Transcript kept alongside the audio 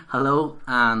Hello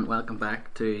and welcome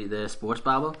back to the Sports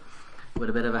Babble. With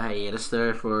a bit of a hiatus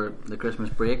there for the Christmas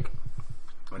break.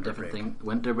 Winter break,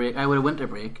 With a winter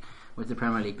break, which the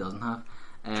Premier League doesn't have.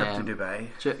 Trip to Dubai.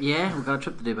 We've got a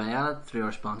trip to Dubai at it through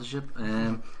our sponsorship,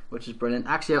 which is brilliant.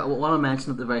 Actually, I want to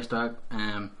mention at the very start,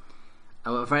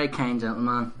 a very kind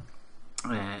gentleman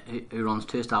who runs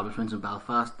two establishments in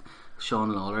Belfast,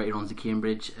 Sean Lawler. He runs the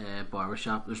Cambridge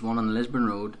barbershop. There's one on Lisburn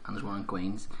Road and there's one in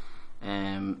Queens.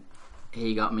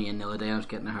 He got me in the other day. I was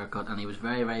getting a haircut and he was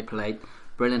very, very polite.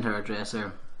 Brilliant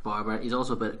hairdresser, barber. He's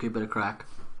also a good bit of crack.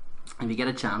 If you get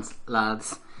a chance,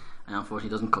 lads, unfortunately he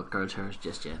doesn't cut girls' hairs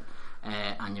just yet,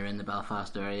 and you're in the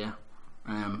Belfast area,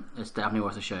 it's definitely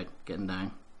worth a shout getting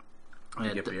down.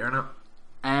 Get beer in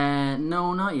it?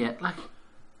 No, not yet.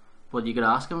 But you could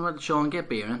ask him about Sean. Get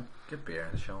beer in. Get beer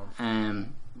in,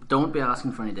 Sean. Don't be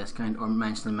asking for any discount or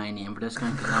mentioning my name for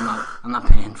discount, because I'm not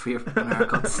paying for your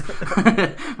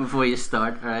haircuts before you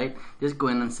start. All right, just go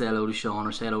in and say hello to Sean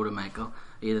or say hello to Michael,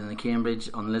 either in the Cambridge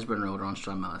on Lisburn Road or on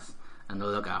Stranmillis, and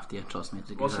they'll look after you. Trust me. It's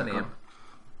a good What's the haircut. name?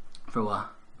 For what?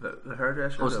 The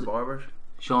hairdresser, the barbers.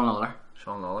 Sean Lawler.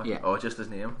 Sean Lawler. Yeah. Oh, just his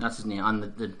name. That's his name,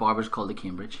 and the barber's called the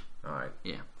Cambridge. Alright.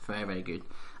 Yeah, very, very good.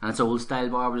 And it's old style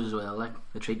barbers as well. Like,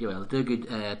 they treat you well. They do a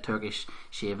good Turkish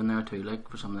shaving there too, like,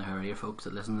 for some of the hairier folks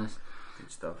that listen to this.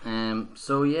 Good stuff.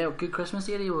 So yeah, good Christmas,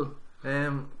 Aidy. We'll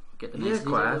get the niceties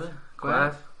out of it.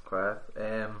 Quiet.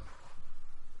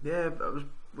 Yeah, I was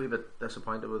a wee bit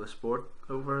disappointed with the sport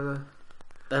over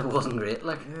That wasn't great,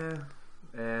 like.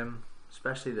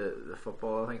 especially the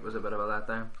football. I think was a bit of a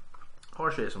letdown.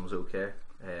 Horse racing was okay.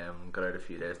 Got out a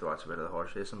few days to watch a bit of the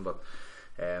horse racing, but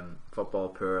football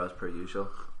poor as per usual.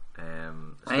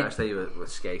 Especially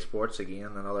with Sky Sports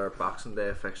again, another Boxing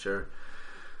Day fixture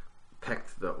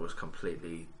picked that was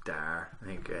completely dire. I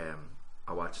think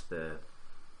I watched the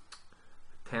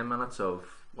 10 minutes of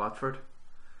Watford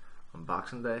on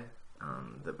Boxing Day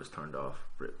and it was turned off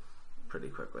pretty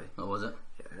quickly. What was it?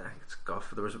 Yeah, I think it's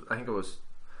guff. I think it was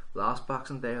last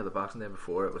Boxing Day or the Boxing Day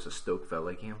before. It was a Stoke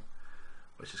Villa game,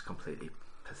 which is completely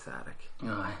pathetic.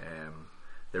 Oh,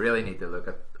 they really need to look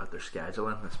at their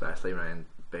scheduling, especially around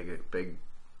big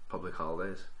public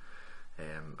holidays.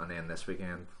 And then this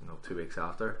weekend, 2 weeks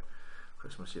after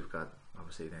Christmas, you've got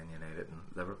obviously then United and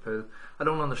Liverpool. I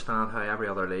don't understand how every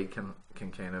other league can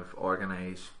kind of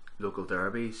organise local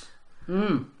derbies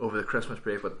over the Christmas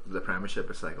break, but the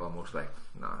Premiership is like almost like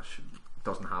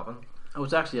doesn't happen. I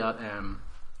was actually at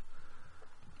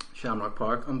Shamrock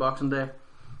Park on Boxing Day.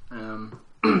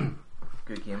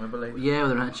 Good game, I believe. Yeah,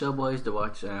 with the Renshaw boys to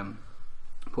watch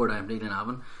Portadown play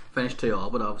Glenavon. Finished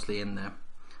 2-2, but obviously in the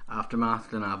aftermath,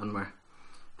 Glenavon were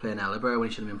playing Ellerby when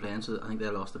he should have been playing, so I think they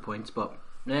lost the points. But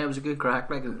yeah, it was a good crack,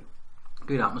 like a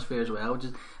good atmosphere as well, which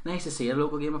is nice to see a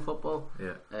local game of football.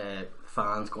 Yeah.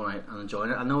 Fans going out and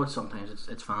enjoying it. I know sometimes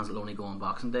it's fans that only go on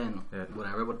Boxing Day and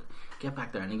whatever, but get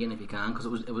back there and again if you can, because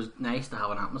it was nice to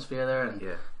have an atmosphere there and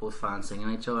both fans singing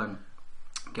each other. And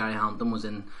Gary Hampton was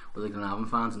in with the Glenavon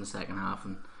fans in the second half,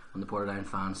 and when the Portadown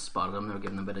fans spotted him, they were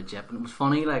giving him a bit of jip, and it was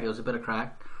funny, like it was a bit of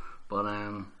crack. But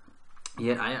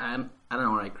yeah, I had an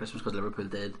alright Christmas because Liverpool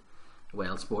did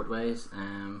well sport wise.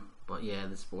 But yeah,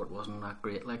 the sport wasn't that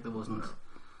great. Like there wasn't.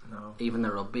 No. Even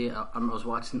the rugby. I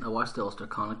watched the Ulster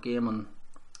Connacht game on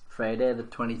Friday the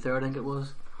 23rd, I think it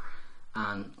was,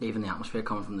 and even the atmosphere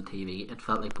coming from the TV, it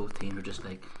felt like both teams were just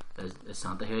like, is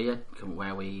Santa here yet? Why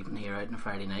are we even here out on a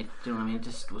Friday night? Do you know what I mean? It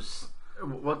just was.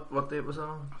 What date was it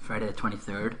on? Friday the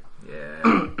 23rd. Yeah.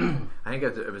 I think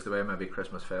it was the way maybe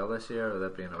Christmas fell this year, or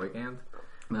that being a weekend.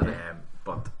 Maybe.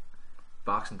 But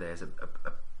Boxing Day is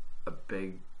a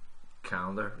big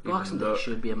calendar. Boxing Day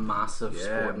should be a massive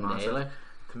sporting day. Like.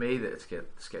 To me, that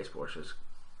Sky Sports is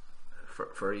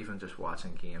for even just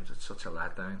watching games. It's such a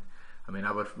letdown. I mean,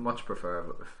 I would much prefer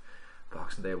if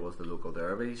Boxing Day was the local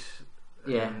derbies.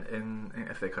 Yeah. In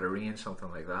if they could arrange something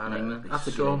like that, it'd be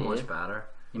that's so much better.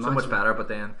 So much better. But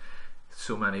then,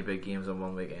 so many big games in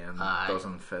one weekend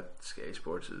doesn't fit Sky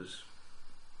Sports'.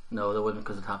 No, they wouldn't,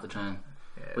 because they'd have to try and.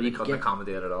 Yeah, well, you couldn't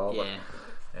accommodate it all. Yeah.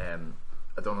 But,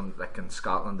 I don't know, like in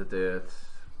Scotland they do it,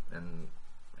 and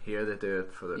here they do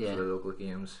it for the local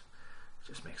games. It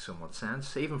just makes so much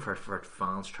sense, even for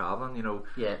fans travelling.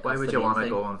 Why would you want to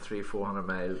go on 300-400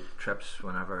 mile trips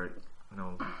whenever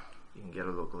you can get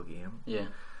a local game? Yeah.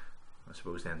 I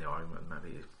suppose then the argument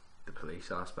maybe the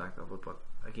police aspect of it, but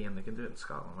again they can do it in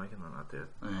Scotland. Why can they not do it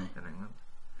in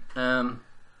England?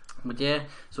 But yeah,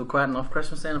 so quiet enough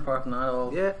Christmas then, apart from that,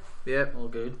 all all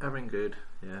good. Everything good.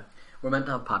 Yeah. We're meant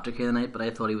to have Patrick here tonight, but I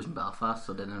thought he was in Belfast,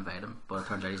 so I didn't invite him. But it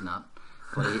turns out he's not.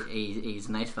 But he's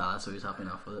a nice fella, so he's happy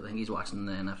enough with it. I think he's watching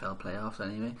the NFL playoffs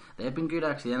anyway. They've been good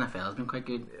actually. The NFL has been quite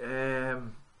good.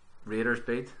 Raiders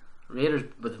beat. Raiders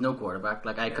with no quarterback.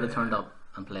 Like I could have turned up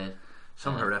and played.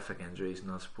 Some horrific injuries in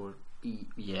that sport.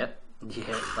 Yeah,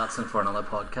 that's in for another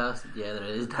podcast. Yeah, there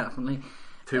is definitely.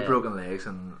 2 broken legs,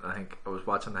 and I think I was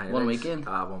watching the highlights. 1 weekend.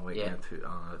 1 weekend.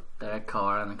 Yeah. Derek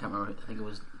Carr, and I can't remember. I think it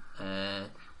was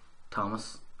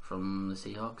Thomas from the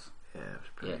Seahawks. Yeah, it was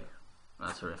pretty. Yeah,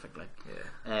 that's horrific. Like,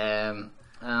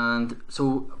 and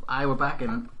so we're back in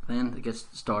it then to get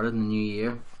started in the new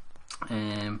year.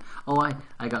 I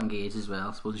got engaged as well.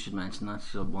 I suppose I should mention that. You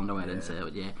should wonder why I didn't say it,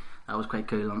 but yeah, that was quite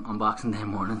cool on Boxing Day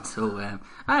morning. So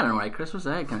I don't know why Christmas.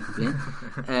 I can't complain.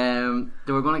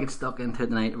 We're going to get stuck into it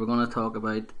tonight. We're going to talk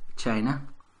about China,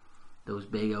 those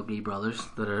big ugly brothers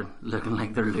that are looking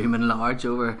like they're looming large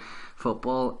over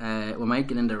football. We might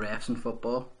get into refs in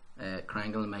football.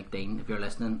 Krangle and Mike Dean, if you're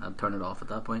listening, I'll turn it off at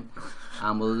that point.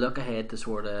 And we'll look ahead to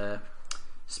sort of,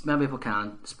 maybe if we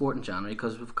can, sport in January,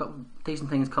 because we've got decent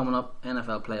things coming up.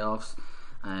 NFL playoffs,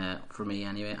 for me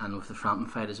anyway, and with the Frampton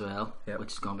fight as well,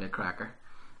 which is going to be a cracker.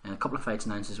 And a couple of fights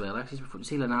announced as well. Actually, you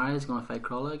see Linares is going to fight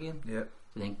Crawler again. Yeah. Do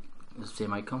you think it's the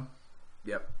same outcome?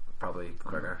 Yep, probably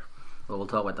quicker. Well, we'll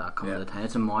talk about that coming to the time.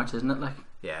 It's in March, isn't it? Like.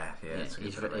 Yeah.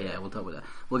 We'll talk about that.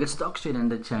 We'll get stuck straight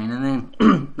into China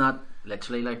then. Not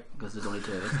literally, like, because there's only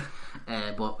 2 of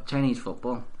us. But Chinese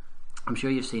football, I'm sure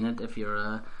you've seen it if you're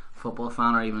a football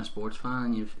fan or even a sports fan,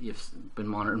 and you've been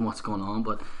monitoring what's going on.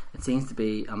 But it seems to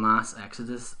be a mass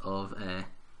exodus of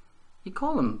you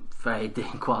call them very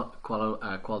quality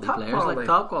players, like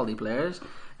top quality players,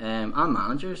 and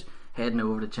managers heading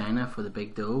over to China for the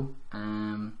big dough,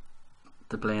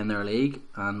 to play in their league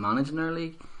and manage in their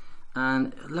league.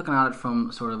 And looking at it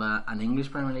from sort of an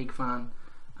English Premier League fan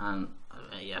and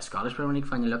a Scottish Premier League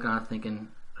fan, you're looking at it thinking,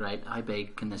 right, how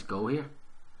big can this go here?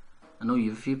 I know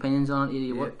you have a few opinions on it, Aidy.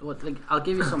 Yeah. What? Like, I'll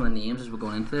give you some of the names as we're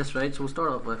going into this, right? So we'll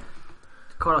start off with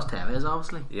Carlos Tevez,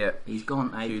 obviously. Yeah, he's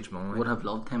gone. Huge money. Would have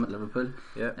loved him at Liverpool.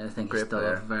 Yeah, I think great he's still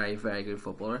player. a very, very good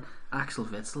footballer. Axel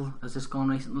Witsel has just gone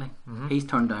recently. Mm-hmm. He's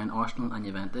turned down Arsenal and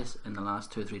Juventus in the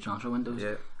last 2 or 3 transfer windows.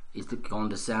 Yeah. He's gone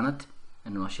to Zenit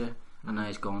in Russia, and now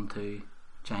he's gone to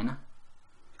China.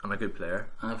 And a good player.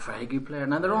 And a very good player.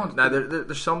 Now they're on. Now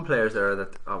there's some players there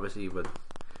that obviously would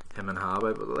him and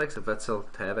Hawa, but the likes of Witsel,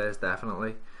 Tevez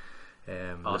definitely.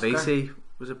 Levisi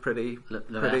was a pretty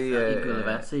Levisi,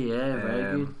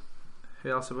 very good. Who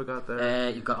else have we got there?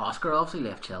 You've got Oscar, obviously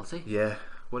left Chelsea. Yeah.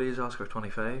 What is Oscar?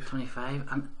 25. 25.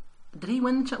 And did he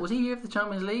win? Was he here for the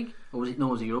Champions League, or was it? No,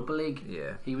 it was the Europa League.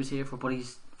 Yeah. He was here for, but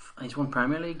he's won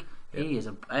Premier League. Yep. He is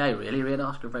I really rate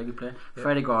Oscar, very good player. Yep.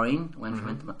 Freddie Gorin went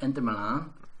from Inter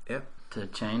Milan to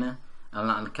China. And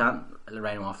I can't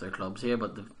write him off their clubs here,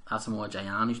 but the Asamoah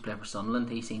Gyan, who's playing for Sunderland,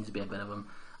 he seems to be a bit of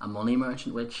a money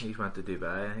merchant, which he's went to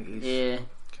Dubai. I think he's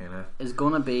kind of is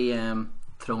going to be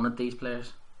thrown at these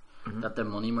players that they're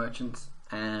money merchants.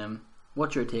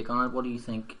 What's your take on it? What do you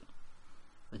think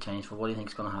the Chinese for? What do you think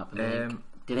is going to happen?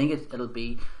 Do you think it'll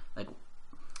be like,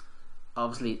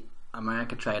 obviously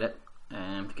America tried it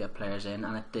to get players in,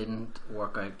 and it didn't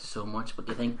work out so much, but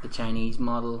do you think the Chinese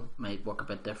model might work a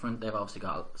bit different? They've obviously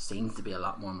seems to be a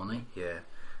lot more money. Yeah,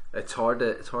 it's hard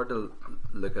to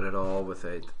look at it all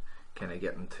without kind of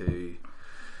getting too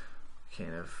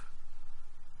kind of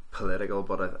political,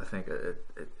 but I think it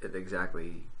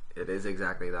is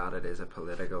exactly that. It is a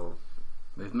political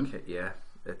movement. Yeah,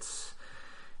 it's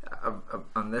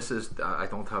and this is, I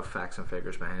don't have facts and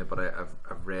figures behind it, but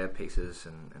I've read pieces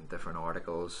and different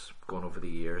articles going over the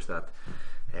years that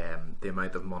the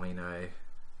amount of money now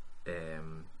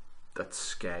that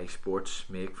Sky Sports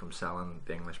make from selling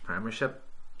the English Premiership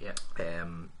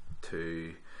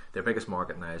to their biggest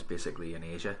market now is basically in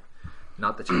Asia,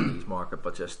 not the Chinese market,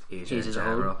 but just Asia in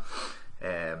general.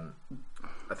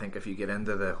 I think if you get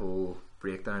into the whole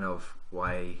breakdown of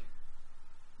why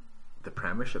the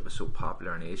Premiership is so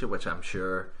popular in Asia, which I'm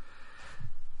sure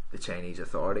the Chinese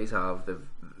authorities have,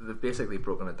 they've basically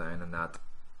broken it down in that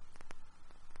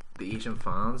the Asian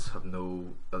fans have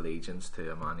no allegiance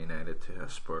to a Man United, to a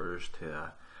Spurs,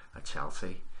 to a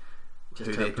Chelsea.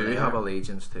 Who they do have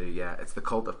allegiance to, it's the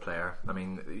cult of player. I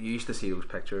mean, you used to see those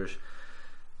pictures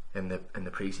in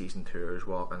the pre-season tours,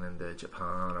 walking into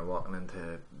Japan or walking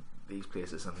into these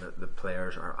places, and the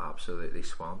players are absolutely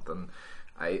swamped. And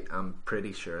I am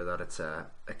pretty sure that it's a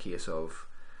case of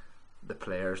the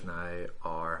players now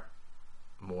are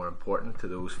more important to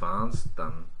those fans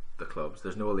than the clubs.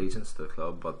 There's no allegiance to the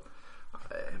club, but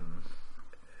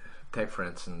take for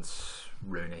instance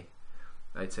Rooney.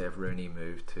 I'd say if Rooney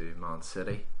moved to Man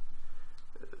City,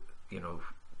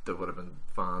 there would have been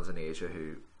fans in Asia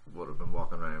who would have been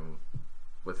walking around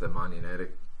with the Man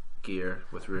United gear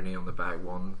with Rooney on the back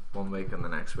one week, and the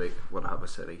next week would have a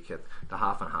City kit. The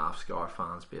half and half Scar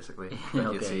fans basically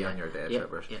that you'd see on your day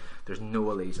trippers. There's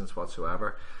no allegiance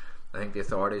whatsoever. I think the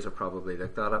authorities have probably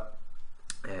looked at it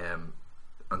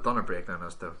and done a breakdown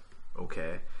as to,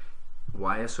 okay,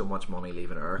 why is so much money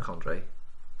leaving our country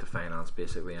to finance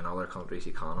basically another country's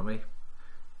economy,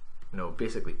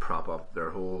 basically prop up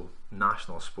their whole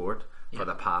national sport for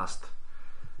the past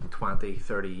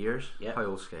 20-30 years. How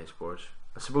old Sky Sports?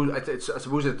 I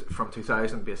suppose it from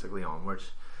 2000 basically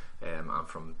onwards, and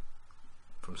from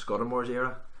Scuddamore's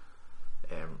era,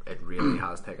 it really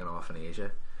has taken off in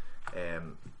Asia.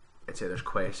 I'd say there's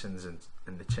questions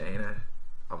in the China,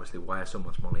 obviously, why is so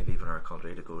much money leaving our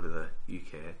country to go to the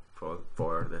UK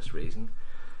for this reason.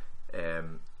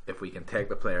 If we can take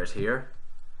the players here,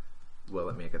 will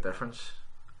it make a difference?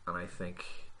 And I think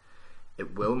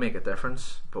it will make a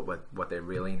difference, but what they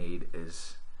really need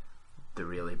is the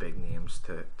really big names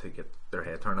to get their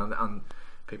head turned on. And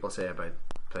people say about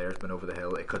players been over the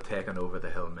hill, it could take an over the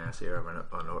hill Messi or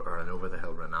an over the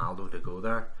hill Ronaldo to go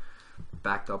there,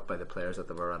 backed up by the players that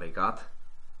they've already got,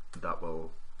 that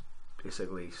will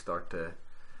basically start to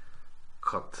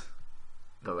cut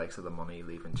the likes of the money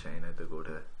leaving China to go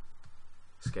to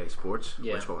Sky Sports,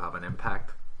 which will have an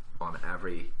impact on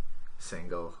every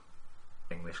single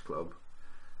English club.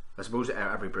 I suppose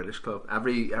every British club,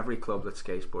 every club that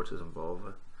Sky Sports is involved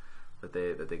with,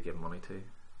 that they give money to,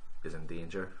 is in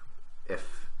danger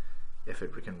if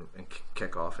it can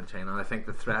kick off in China. And I think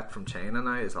the threat from China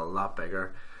now is a lot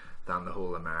bigger than the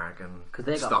whole American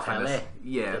stuff in this.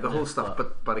 The whole stuff.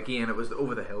 But again, it was the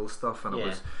over the hill stuff, and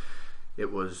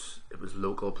it was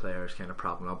local players kind of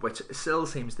propping up, which still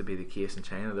seems to be the case in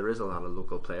China. There is a lot of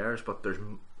local players, but the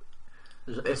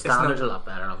standards are a lot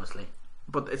better, obviously.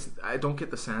 But I don't get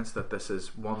the sense that this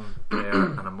is one player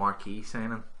and a marquee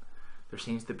signing. There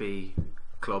seems to be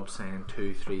clubs signing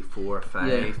 2, 3, 4,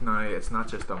 5 now. It's not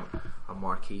just a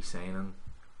marquee signing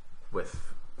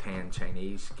with 10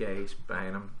 Chinese guys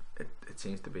behind him. It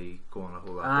seems to be going a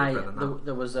whole lot deeper than that.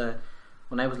 There was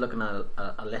when I was looking at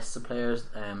a list of players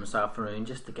this afternoon,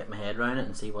 just to get my head around it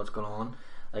and see what's going on,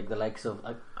 like the likes of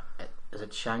is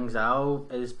it Shang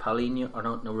Zhao, is Paulinho, or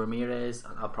no Ramirez,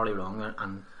 I'll probably wrong there,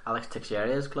 and Alex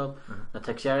Teixeira's club. Now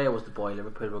Teixeira was the boy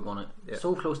Liverpool were going to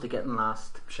so close to getting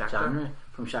last January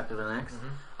from Shakhtar Donetsk,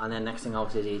 and then next thing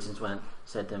obviously his agents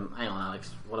said to him, hang on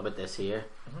Alex, what about this here?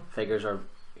 Figures are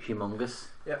humongous.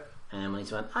 And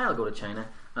he went, I'll go to China.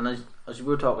 And as we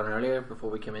were talking earlier before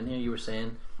we came in here, you were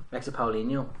saying next to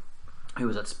Paulinho, who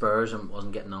was at Spurs and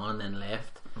wasn't getting on and then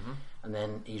left, and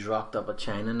then he's rocked up at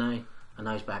China now, and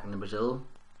now he's back in the Brazil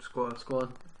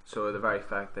squad. So the very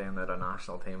fact then that a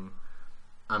national team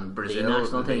and Brazil, the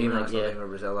national team of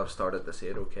Brazil have started to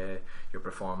say, okay, your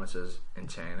performances in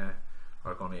China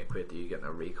are going to equate to you getting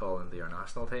a recall into your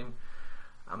national team.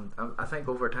 I think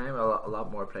over time a lot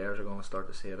more players are going to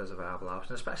start to see it as a viable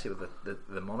option, especially with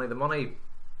the money.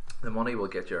 The money will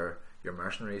get your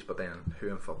mercenaries, but then who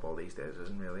in football these days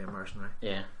isn't really a mercenary?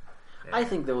 I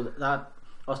think though that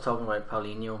us talking about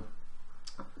Paulinho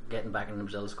getting back in the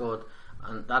Brazil squad,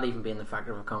 and that even being the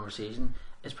factor of a conversation,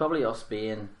 is probably us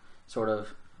being sort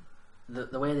of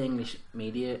the way the English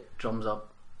media drums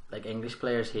up like English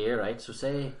players here, right? So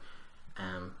say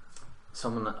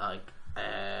someone like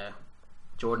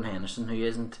Jordan Henderson, who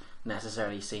isn't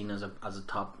necessarily seen as a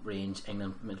top range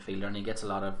England midfielder, and he gets a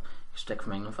lot of stick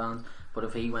from England fans, but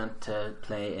if he went to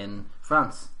play in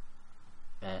France,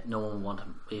 no one would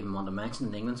even want to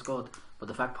mention the England squad. But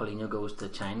the fact Paulinho goes to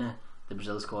China, the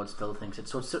Brazil squad still thinks it.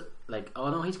 So it's like, oh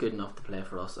no, he's good enough to play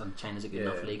for us, and China's a good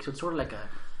enough league. So it's sort of like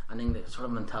an English sort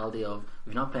of mentality of,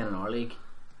 if you're not playing in our league,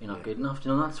 you're not good enough. Do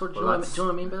you know that sort? Do you know what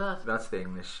I mean by that? That's the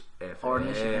English FA. Or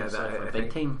a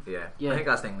big team. I think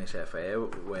that's the English FA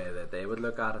way that they would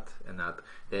look at it, in that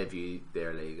they view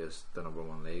their league as the number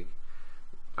one league.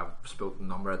 I've spoken a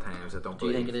number of times. Do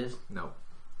you think it is? No,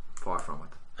 far from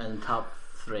it. And top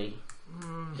 3,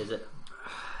 is it?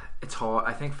 It's hard.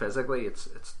 I think physically it's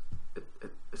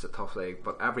a tough league,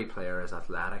 but every player is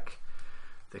athletic.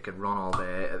 They can run all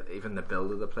day. Even the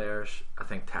build of the players, I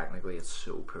think technically it's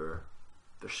so poor.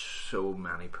 There's so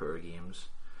many poor games,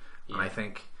 and I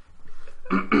think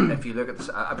if you look at this,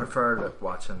 I prefer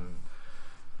watching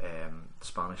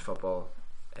Spanish football,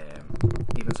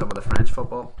 even some of the French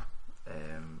football.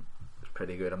 It's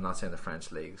pretty good. I'm not saying the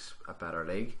French league's a better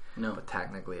league, but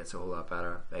technically it's a whole lot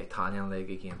better. The Italian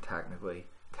league again, tactically,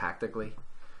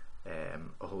 a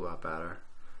whole lot better.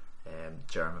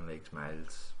 German league's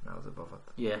miles above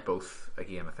it. Both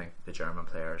again, I think the German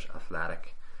players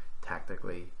athletic,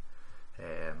 tactically,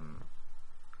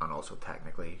 and also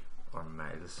technically or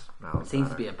miles. It seems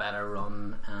to be a better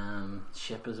run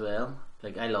ship as well.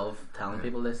 Like, I love telling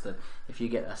people this, that if you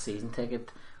get a season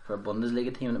ticket for a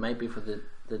Bundesliga team, and it might be for the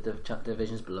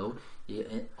divisions below,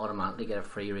 you automatically get a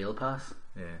free rail pass.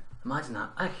 Yeah. Imagine that.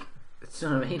 Like, you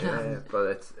know what I mean? Yeah,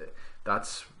 but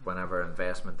that's whenever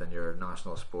investment in your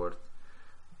national sport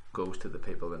goes to the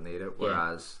people that need it.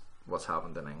 Whereas what's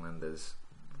happened in England is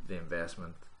the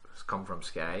investment has come from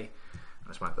Sky and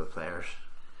it's went to the players.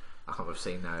 I think we've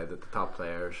seen now that the top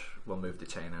players will move to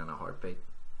China in a heartbeat.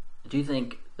 Do you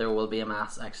think there will be a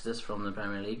mass exodus from the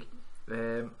Premier League?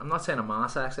 I'm not saying a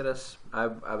mass exodus. I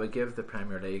would give the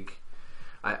Premier League,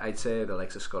 I'd say the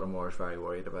likes of Scudamore is very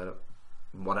worried about it.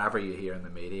 Whatever you hear in the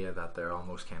media, that they're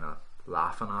almost kind of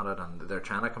laughing at it, and they're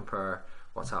trying to compare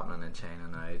what's happening in China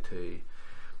now to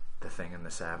the thing in the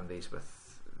 70s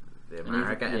with the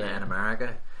America in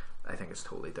America. I think it's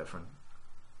totally different.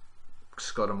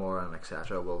 Scudamore and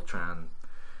etc. will try and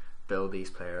build these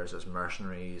players as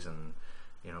mercenaries and,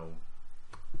 you know,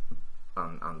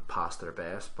 and pass their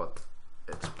best, but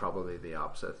it's probably the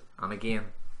opposite. And again,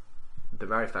 the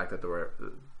very fact that there were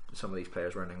some of these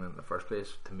players were in England in the first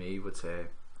place, to me would say,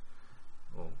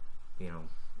 well, you know,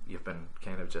 you've been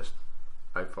kind of just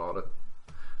outfought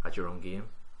at your own game,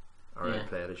 or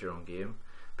outplayed at your own game,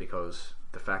 because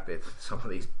the fact that some of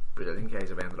these brilliant guys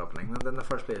have ended up in England in the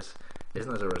first place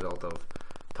isn't as a result of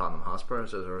Tottenham Hotspur,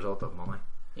 it's as a result of money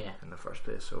in the first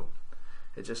place. So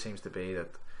it just seems to be that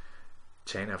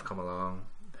China have come along,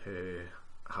 who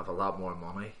have a lot more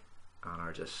money and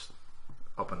are just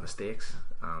up in the stakes,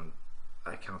 and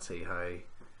I can't see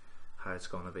how it's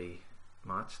going to be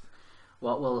matched.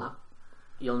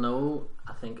 You'll know,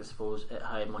 I suppose,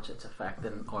 how much it's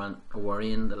affecting or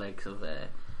worrying the likes of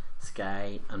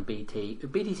Sky and BT.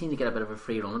 BT seem to get a bit of a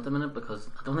free run at the minute, because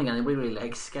I don't think anybody really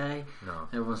likes Sky. No.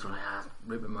 Everyone's sort of like,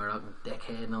 Rupert Murdoch,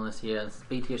 dickhead and all this here, and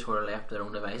BT are sort of left to their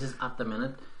own devices at the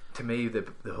minute. To me, the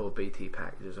whole BT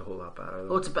package is a whole lot better,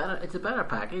 though. Oh, it's a better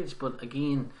package, but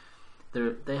again,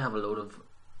 they have a load of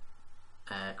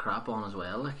crap on as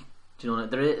well. Like, do you know?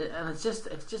 And it's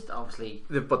just obviously.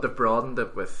 But they've broadened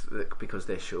it because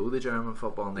they show the German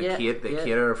football, and they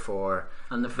cater for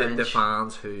and the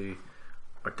fans who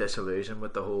are disillusioned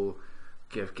with the whole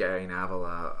give Gary Neville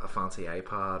a fancy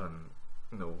iPad and,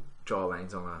 you know, draw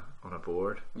lines on a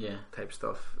board type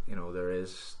stuff. You know, there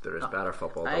is better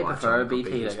football to I watch. prefer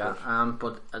BT like that,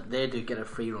 but they do get a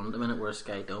free run at the minute, where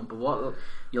Sky don't. But what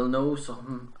you'll know,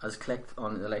 something has clicked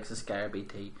on the likes of Sky or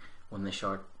BT when they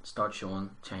start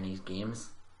showing Chinese games.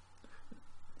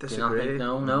 Disagree.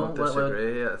 No.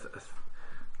 Disagree. I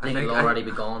think it'll already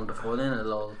be gone before then.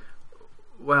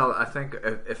 Well, I think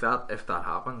if that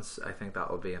happens, I think that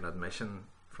will be an admission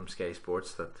from Sky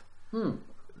Sports that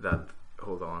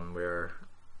hold on, we're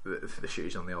the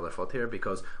shoes on the other foot here,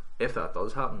 because if that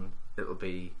does happen, it'll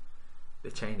be the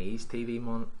Chinese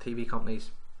TV companies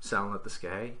selling it to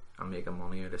Sky and making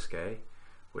money out of Sky,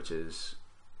 which is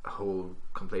a whole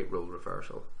complete role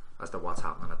reversal as to what's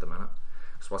happening at the minute.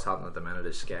 Because what's happening at the minute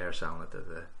is Sky are selling it to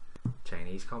the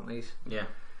Chinese companies.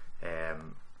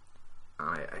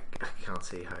 I can't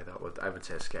see how that would. I would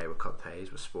say Sky would cut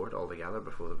ties with sport altogether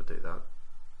before they would do that.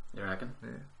 You reckon?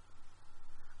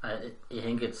 Yeah. You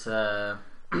think it's well,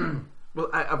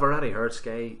 I've already heard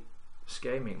Sky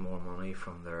make more money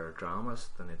from their dramas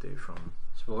than they do from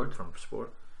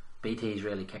sport. BT's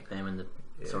really kicked them in the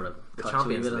sort of the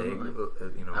Champions League.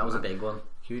 You know, that was a big one,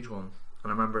 huge one.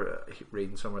 And I remember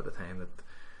reading somewhere at the time that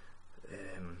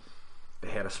the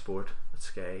head of sport at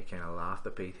Sky kind of laughed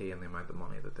at BT and the amount of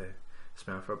money that they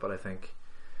spent for it. But I think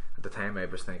at the time I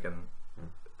was thinking,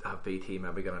 have BT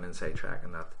maybe got an inside track,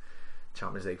 and that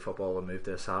Champions League football would move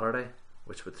to a Saturday,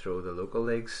 which would throw the local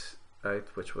leagues out,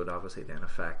 which would obviously then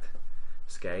affect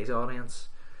Sky's audience.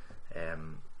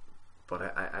 But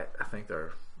I think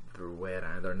they're way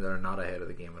down. They're not ahead of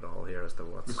the game at all here as to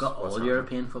what's. You've got all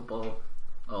European football,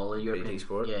 all the European BT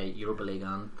Sport, Europa League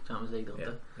and Champions League, don't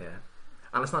they? Yeah,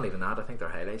 and it's not even that. I think their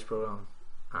highlights program,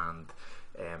 and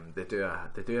they do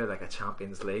like a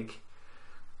Champions League.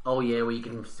 Oh yeah, where you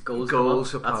can goals.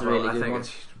 That's a really good think one.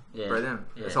 It's brilliant.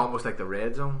 Yeah. It's almost like the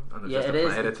red zone, and they've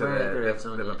applied it to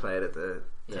they've applied it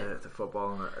to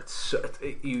football, and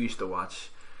you used to watch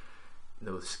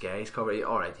those Sky's cover.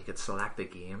 Alright, you could select a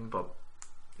game, but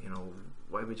you know,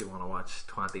 why would you want to watch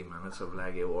 20 minutes of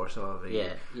Legia Warsaw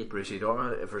Borussia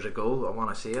Dortmund? If there's a goal, I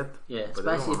want to see it. Yeah,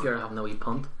 especially if you're having a wee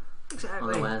punt.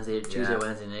 Exactly. On a Tuesday,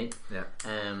 Wednesday night. Yeah.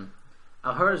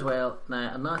 I've heard as well.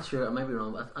 Now I'm not sure. I might be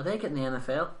wrong. But are they getting the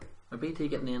NFL? Are BT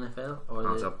getting the NFL? Or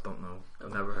don't know.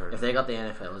 I've never heard. If they got the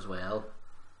NFL as well.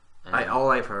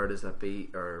 All I've heard is that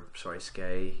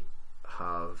Sky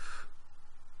have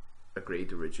agreed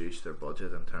to reduce their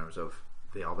budget in terms of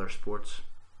the other sports.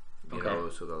 You know,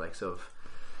 so the likes of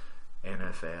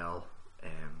NFL,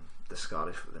 the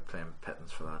Scottish, they're playing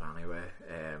pittance for that anyway.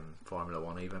 Formula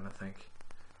 1 even, I think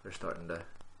they're starting to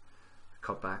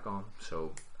cut back on.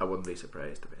 So I wouldn't be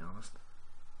surprised, to be honest.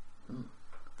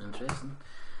 Interesting.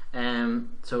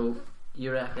 So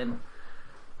you reckon?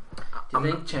 Do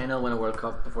you think China will win a World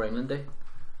Cup before England do?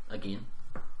 Again?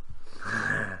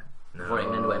 No, before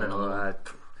England win another one? I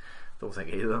don't think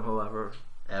either of them will ever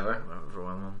win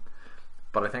one.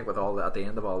 But I think with all at the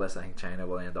end of all this, I think China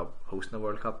will end up hosting the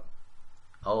World Cup.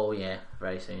 Oh yeah,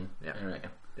 very soon. Yeah. I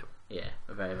reckon. Yep. Yeah,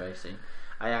 very very soon.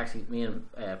 I actually, me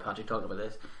and Patrick talked about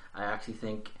this. I actually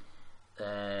think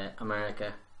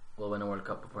America will win a World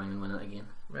Cup before England win it again.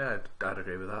 Yeah, I'd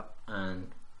agree with that. And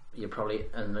you probably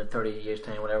in 30 years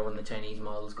time, whatever, when the Chinese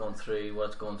model's gone through what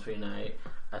it's going through now,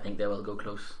 I think they will go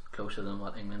closer than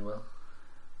what England will.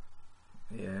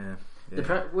 Yeah. We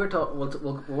weren't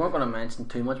going to mention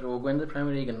too much, but we're going to the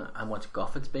Premier League and how much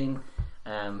guff it's been,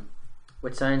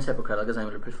 which sounds hypocritical because I'm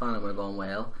a Liverpool fan and we're going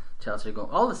well. Chelsea are going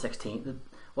all the 16.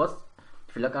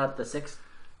 If you look at the 6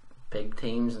 big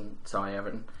teams, and sorry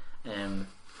Everton,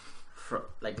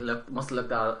 must have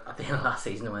looked at the end of last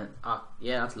season and went,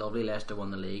 yeah, that's lovely, Leicester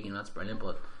won the league, that's brilliant,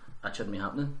 but that shouldn't be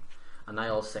happening. And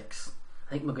now all 6,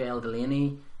 I think Miguel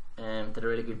Delaney did a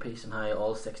really good piece on how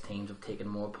all 6 teams have taken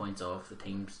more points off the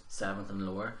teams 7th and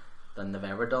lower than they've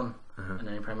ever done in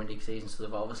any Premier League season. So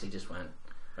they've obviously just went,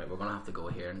 right, we're going to have to go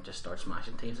here and just start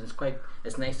smashing teams. And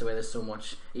it's nice the way there's so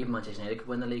much. Even Manchester United could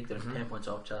win the league. There's 10 points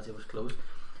off Chelsea, was close,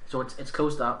 so it's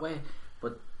close that way.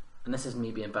 But, and this is me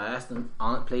being biased, and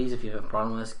on it, please, if you have a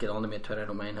problem with this, get on to me at Twitter. I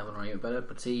don't mind having an argument about it.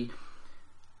 But see,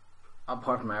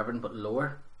 apart from Everton, but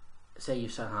lower, say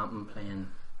you've Southampton playing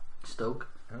Stoke,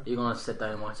 you're going to sit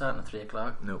down and watch that at 3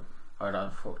 o'clock? No. Or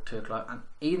at 2 o'clock? And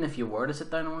even if you were to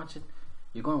sit down and watch it,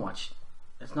 you're going to watch.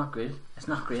 It's not good. It's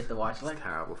not great to watch. It's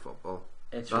terrible football.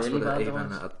 That's what really bad to even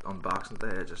watch. on Boxing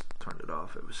Day, I just turned it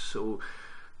off. It was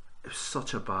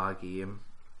such a bad game.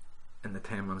 In the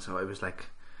 10 minutes, so it was like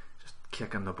just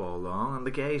kicking the ball long, and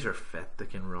the guys are fit, they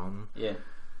can run. Yeah.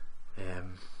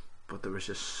 But there was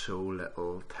just so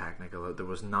little technical. There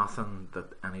was nothing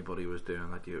that anybody was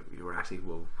doing that you were actually,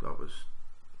 well, that was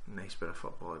a nice bit of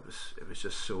football. It was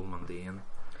just so mundane.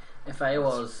 If I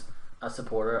was a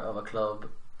supporter of a club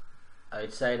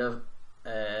outside of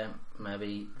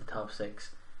maybe the top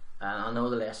 6, and I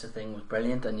know the Leicester thing was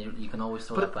brilliant, and you can always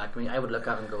throw that back to me, I would look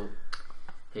at it and go,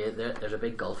 hey, there's a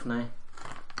big gulf now.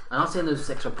 I'm not saying those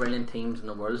 6 are brilliant teams in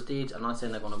the world stage. I'm not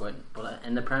saying they're going to go out, but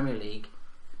in the Premier League,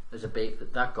 there's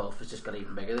that gulf has just got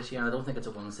even bigger this year, and I don't think it's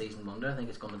a one season wonder. I think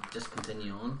it's going to just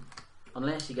continue on,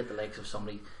 unless you get the likes of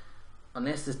somebody.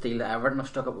 Unless this deal that Everton have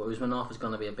struck up with Usmanov is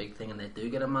going to be a big thing, and they do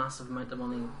get a massive amount of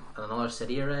money, and another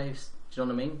city arrives. Do you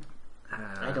know what I mean?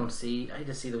 I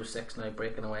just see those 6 now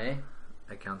breaking away.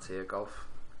 I can't see a gulf.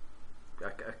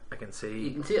 I can see.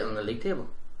 You can see it on the league table.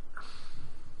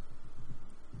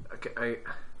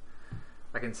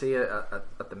 I can see it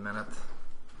at the minute.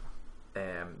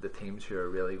 The teams who are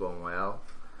really going well,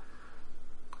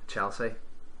 Chelsea.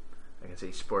 I can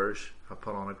see Spurs have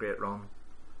put on a great run.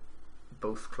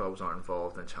 Both clubs aren't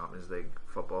involved in Champions League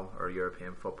football or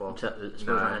European football. Spurs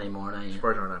aren't anymore now. Yeah.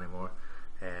 Spurs aren't anymore,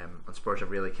 and Spurs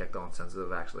have really kicked on since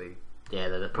they've actually. Yeah,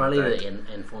 they're probably the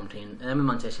informed team. Them and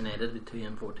Manchester United, the 2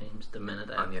 M4 teams, the minute.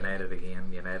 And United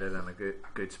in a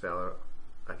good spell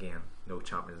again. No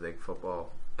Champions League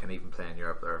football. Can even play in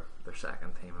Europe. Their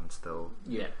second team and still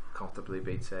comfortably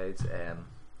beat sides.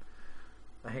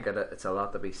 I think it's a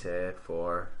lot to be said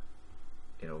for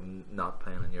not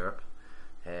playing in Europe.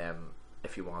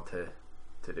 If you want to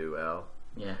do well,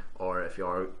 or if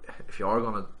you're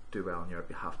going to do well in Europe,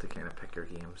 you have to kind of pick your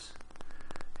games.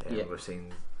 We've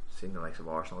seen the likes of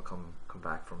Arsenal come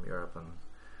back from Europe, and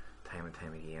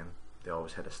time again they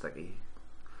always had a sticky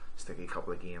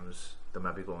couple of games. They'll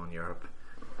maybe go in Europe,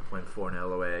 win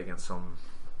 4-0 away against some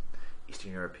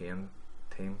Eastern European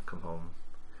team, come home,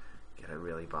 get a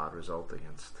really bad result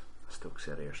against Stoke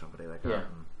City or somebody like that.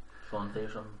 Swansea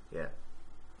or something. Yeah.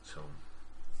 So.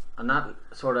 And that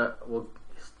sort of,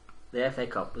 the FA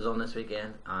Cup was on this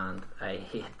weekend, and I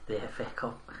hate the FA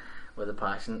Cup with a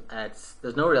passion.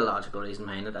 There's no real logical reason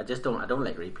behind it. I don't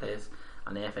like replays,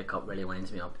 and the FA Cup really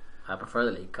winds me up. I prefer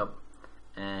the League Cup,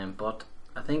 but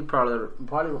I think part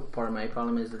of my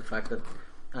problem is the fact that,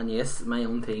 and yes, my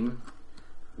own team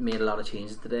made a lot of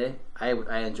changes today.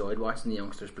 I enjoyed watching the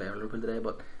youngsters play for Liverpool today,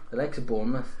 but the likes of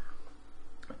Bournemouth,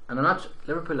 and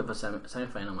Liverpool have a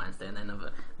semi-final on Wednesday, and then have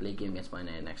a league game against Man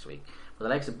United next week. But the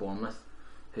likes of Bournemouth,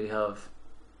 who have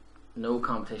no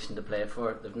competition to play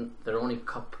for, their only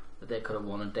cup that they could have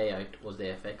won a day out was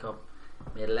the FA Cup.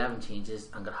 Made 11 changes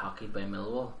and got hockeyed by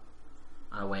Millwall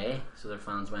away, so their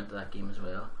fans went to that game as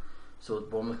well. So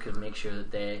Bournemouth could make sure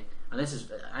that they, and this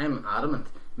is, I'm adamant,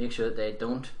 make sure that they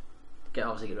don't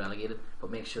obviously get relegated, but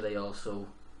make sure they also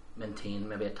maintain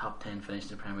maybe a top 10 finish in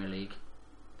the Premier League.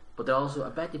 But they also, I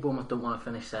bet you Bournemouth don't want to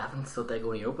finish 7th, so they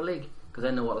go in Europa League, because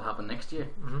they know what will happen next year.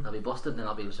 They'll be busted, and then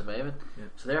they'll be able to survive it.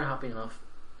 So they're happy enough.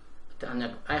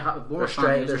 And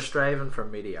they're striving for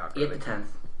mediocrity. 8th to 10th.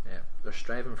 Yeah, they're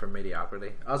striving for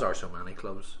mediocrity, as are so many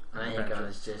clubs. And I think that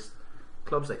is just,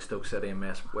 clubs like Stoke City and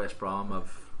West Brom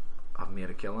have made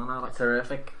a killing at it.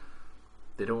 Terrific.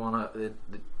 They don't want to.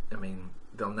 I mean,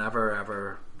 they'll never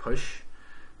ever push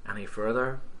any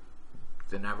further.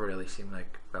 They never really seem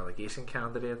like relegation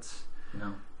candidates.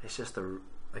 No, it's just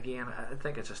again, I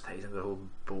think it just ties into the whole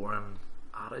boring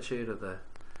attitude of the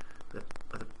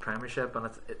Premiership, and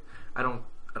I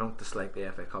don't dislike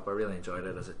the FA Cup. I really enjoyed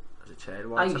it as a child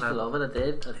watching I used to love it. I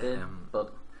did,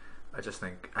 but I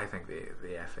think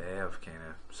the FA have kind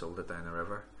of sold it down the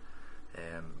river.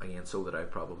 Again, sold it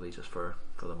out probably just for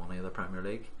the money of the Premier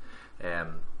League.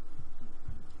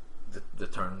 The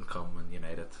turn come when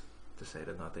United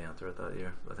decided not to enter it that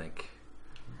year. I think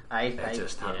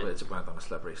it went on a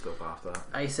slippery slope after that.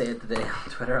 I said today on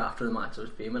Twitter after the match I was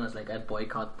fuming. I was like, I'd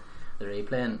boycott the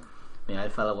replay, and my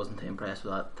old fella wasn't too impressed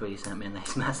with that. He sent me a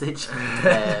nice message.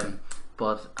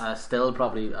 But I still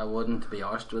probably I wouldn't be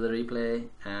arsed with the replay.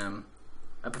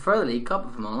 I prefer the League Cup,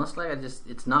 if I'm honest. Like,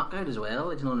 it's knockout as well.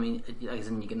 Do you know what I mean? As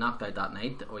in, you get knocked out that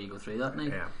night, or you go through that night.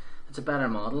 Yeah. It's a better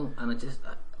model, and it just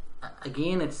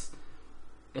again, it's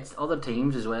other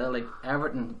teams as well, like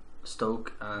Everton,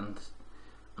 Stoke, and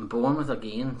Bournemouth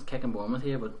again, kicking Bournemouth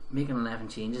here, but making 11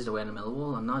 changes to win a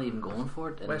Millwall and not even going for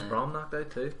it. West Brom knocked out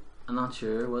too. I'm not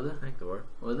sure, were they? I think they were.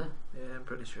 Were they? Yeah, I'm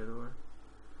pretty sure they were.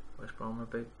 West Brom were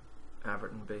beat.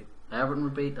 Everton beat. Everton were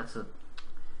beat.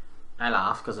 I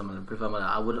laugh because I would if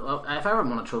Everton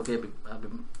won a trophy, I'd be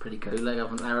pretty cool. Like,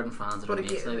 I'm Everton fans. But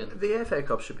again, the FA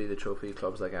Cup should be the trophy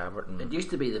clubs like Everton. It used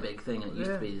to be the big thing, and it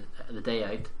used to be the day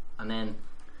out, and then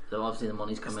obviously the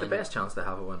money's coming in. It's the best chance to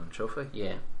have a winning trophy.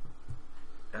 Yeah.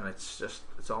 And it's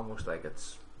almost like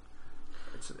it's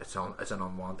an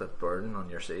unwanted burden on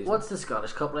your season. What's the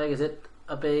Scottish Cup like? Is it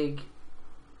a big?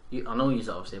 I know you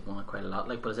obviously have won it quite a lot.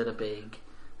 Like, but is it a big?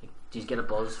 Like, do you get a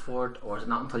buzz for it, or is it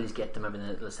not until you get to maybe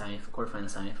the quarterfinal,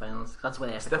 semi-finals? That's why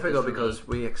it's difficult because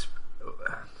do you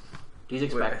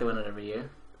expect to win it every year?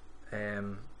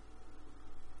 In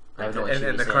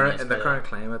the current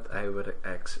climate, I would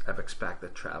have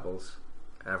expected trebles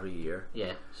every year.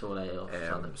 Yeah, so would I.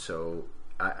 So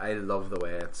I love the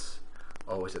way it's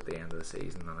always at the end of the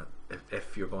season, and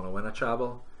if you're going to win a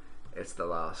treble, it's the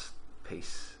last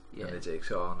piece in the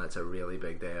jigsaw, and it's a really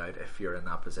big day out if you're in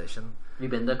that position. Have you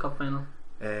been to a cup final?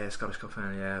 Scottish Cup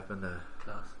final, yeah. I've been to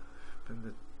class. Been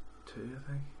to 2,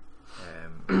 I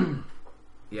think.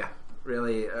 Yeah,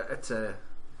 really, it's a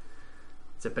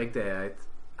big day out.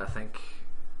 I think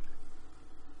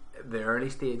the early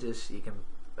stages, you can.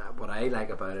 What I like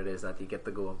about it is that you get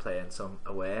to go and play in some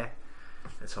of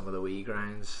the wee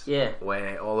grounds. Yeah.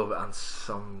 Away all over, and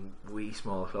some wee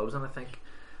small clubs, and I think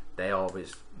they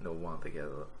always want to get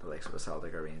the likes of the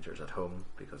Celtic or Rangers at home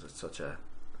because it's such a.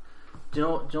 Do you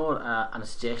know what? And a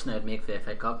suggestion I would make for the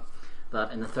FA Cup,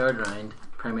 that in the third round,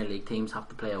 Premier League teams have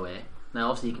to play away. Now,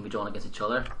 obviously, you can be drawn against each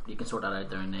other. You can sort that out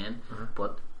there and then.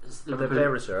 But they play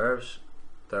reserves.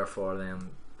 Therefore, then,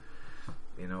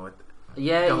 you know it.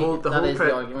 Yeah,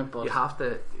 the argument. But you have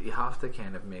to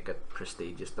kind of make it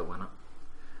prestigious to win it,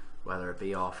 whether it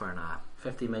be offering a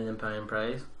 £50 million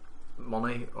prize,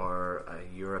 money, or a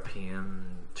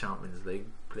European Champions League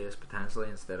place potentially,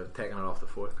 instead of taking it off the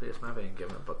 4th place maybe and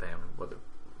giving it. But then,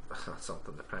 that's not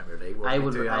something the Premier League. I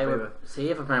would see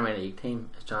if a Premier League team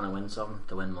is trying to win something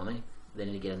to win money, they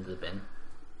need to get into the bin.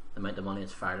 The amount of money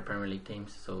is fair to Premier League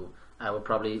teams, so I would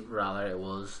probably rather it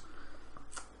was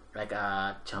like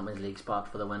a Champions League spot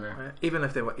for the winner. Even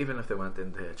if they went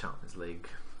into a Champions League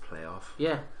playoff.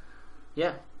 Yeah.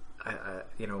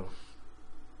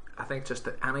 I think just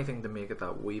anything to make it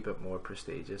that wee bit more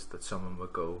prestigious, that someone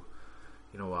would go,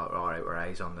 you know what, alright, we're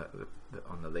eyes on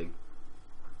the league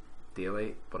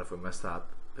daily, but if we miss that,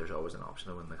 there's always an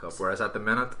option to win the cup. Whereas at the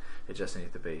minute, it just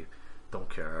needs to be, don't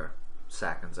care,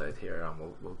 seconds out here, and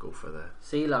we'll go for the.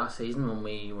 See, last season when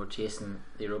we were chasing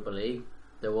the Europa League,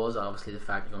 there was obviously the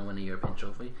fact you're going to win a European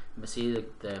trophy, but see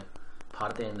the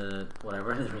pot at the end of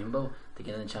the rainbow to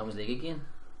get in the Champions League again.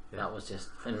 That was just,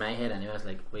 in my head anyway, I was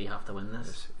like, we have to win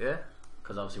this. Yeah.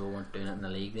 Because obviously we weren't doing it in the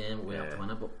league then, but we have to win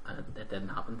it, but it didn't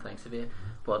happen, thanks to you.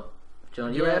 But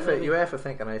John, UEFA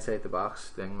thinking outside the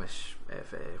box. The English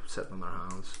FA sitting on their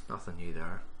hands. Nothing new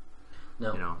there.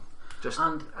 No. You know, just.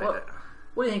 And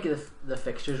what do you think of the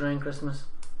fixtures around Christmas?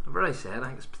 I've already said. I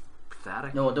think it's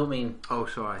pathetic. No, I don't mean. Oh,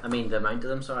 sorry. I mean the amount of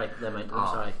them. Sorry, the amount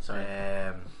of them. Sorry.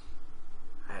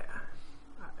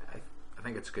 I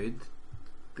think it's good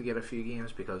to get a few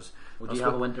games because. Would you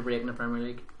have a winter break in the Premier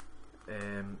League?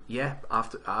 Yeah,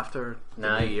 after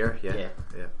the New Year. Yeah.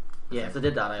 If they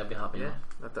did that, I'd be happy. Yeah,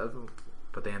 that doesn't.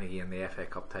 But then again, the FA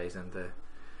Cup ties into.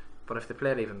 But if they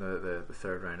played even the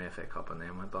third round FA Cup and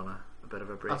then went on a bit of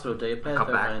a break, that's what they play.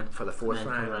 Come back round, for the fourth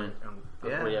round.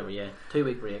 Yeah, 2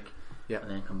 week break. Yeah, and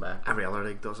then come back. Every other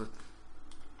league does it.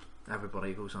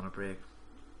 Everybody goes on a break.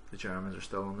 The Germans are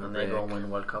still on their break. And they go and win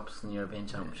World Cups and European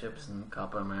Championships and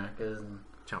Copa Americas and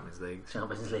Champions Leagues.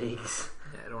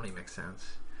 Yeah, it only makes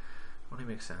sense.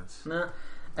 No,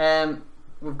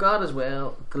 we've got as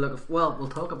well to look. We'll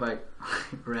talk about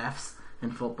refs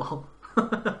in football.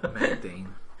 Mike Dean,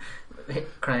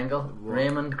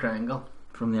 Raymond Krangle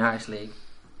from the Irish League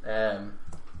is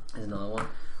another one.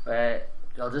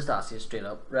 I'll just ask you straight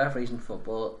up: referees in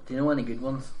football. Do you know any good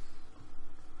ones?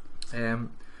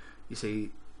 You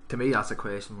see, to me, that's a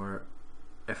question where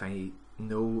if I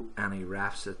know any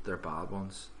refs that they're bad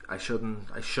ones, I shouldn't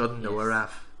know a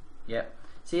ref. Yep.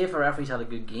 See, if a referee's had a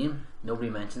good game,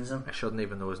 nobody mentions him. I shouldn't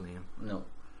even know his name. No.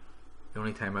 The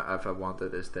only time I've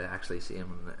wanted is to actually see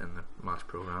him in the match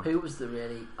programme. Who was the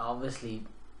really obviously?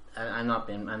 I'm not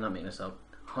making this up.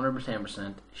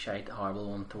 110% shite,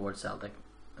 horrible one towards Celtic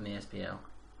in the SPL.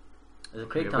 Is it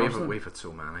Craig Thompson? We've had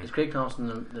so many. Is Craig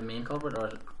Thompson the main culprit, or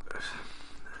is it?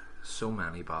 So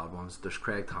many bad ones. There's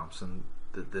Craig Thompson.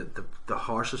 The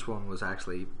harshest one was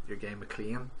actually your guy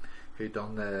McLean, who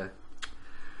done the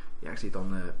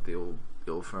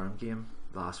old Firm game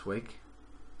last week,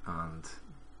 and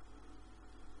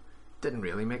didn't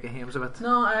really make a hames of it.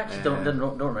 No, I actually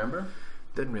don't remember.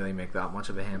 Didn't really make that much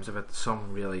of a hames of it.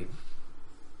 Some really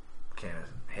kind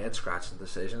of head scratching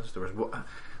decisions. There was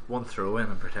one throw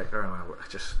in particular, and I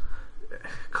just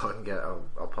couldn't get.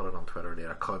 I'll put it on Twitter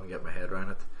later. I couldn't get my head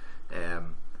around it.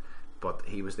 But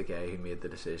he was the guy who made the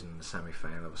decision in the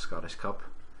semi-final of the Scottish Cup.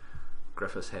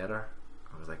 Griffith's header,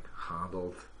 I was like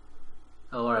handled.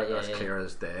 Oh, all right, as clear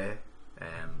as day.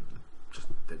 Just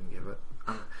didn't give it.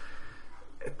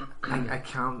 And I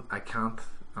can't.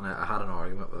 And I had an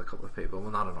argument with a couple of people.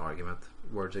 Well, not an argument.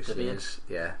 Words exchange.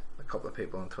 Yeah, a couple of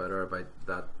people on Twitter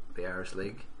about the Irish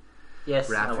League.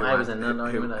 Yes, I was in that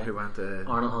argument. Who went to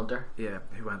Arnold Hunter? Yeah,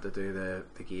 who went to do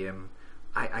the game.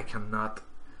 I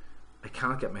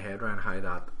can't get my head around how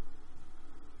that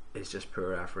is just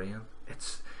poor refereeing.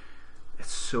 It's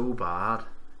so bad.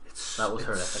 That was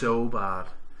horrific. So bad.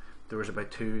 There was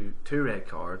about two red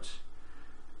cards.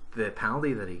 The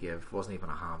penalty that he gave wasn't even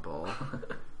a handball.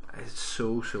 It's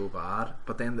so bad.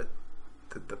 But then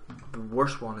the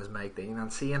worst one is Mike Dean,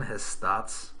 and seeing his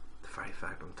stats, the very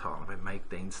fact I'm talking about Mike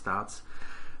Dean's stats,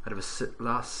 out of his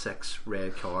last 6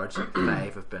 red cards,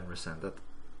 5 have been rescinded,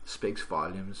 speaks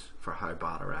volumes for how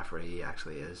bad a referee he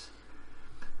actually is.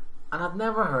 And I've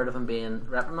never heard of him being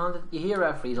reprimanded. You hear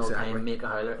referees all the time make a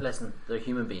howler. Listen, they're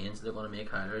human beings, they're going to make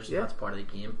howlers. Yeah. That's part of the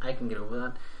game. I can get over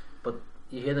that. But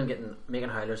you hear them making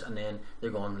howlers, and then they're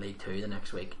going to League 2 the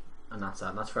next week, and that's that.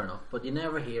 And that's fair enough. But you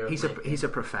never hear. He's a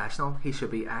professional. He should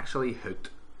be actually hooked.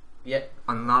 Yeah.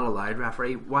 And not allowed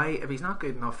referee. Why, if he's not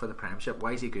good enough for the Premiership,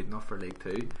 why is he good enough for League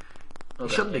 2? He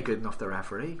shouldn't be good enough to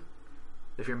referee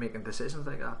if you're making decisions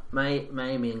like that. My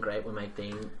main gripe with Mike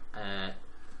Dean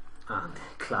and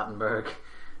Clattenburg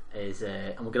is,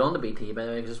 and we'll get on to BT by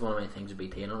the way, because it's one of my things with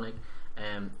BT I don't like,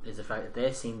 is the fact that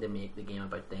they seem to make the game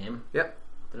about them. Yep.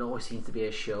 There always seems to be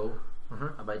a show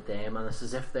about them, and it's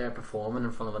as if they're performing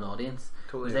in front of an audience.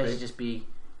 Totally. They should just be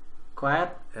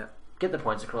quiet. Yeah. Get the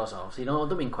points across. Obviously,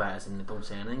 don't mean quiet as in don't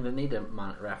say anything. They need to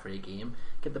referee a game,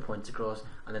 get the points across,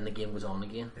 and then the game goes on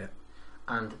again. Yeah.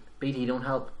 And BT don't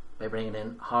help by bringing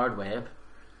in Hard Web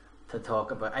to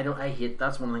talk about.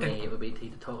 That's one thing I hate with BT,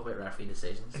 to talk about referee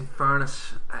decisions. In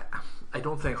fairness, I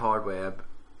don't think Hard Web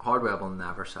will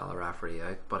never sell a referee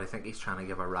out, but I think he's trying to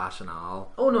give a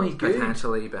rationale. Oh no, he's good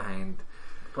potentially behind.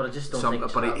 But I just don't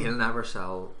think. But he'll never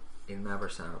sell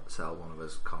one of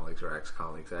his colleagues or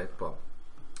ex-colleagues out. But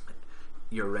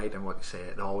you're right in what you say.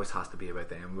 It always has to be about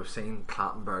them. We've seen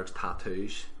Clattenburg's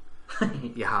tattoos.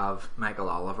 You have Michael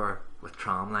Oliver with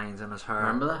tram lines in his hair.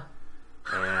 Remember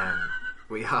that?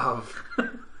 We have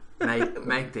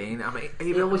Mike Dean. I mean,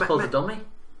 he always pulls a dummy.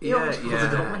 Yeah.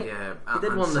 He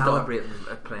did one celebrating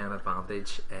at playing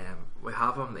advantage. We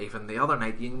have him even the other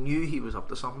night. You knew he was up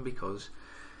to something, because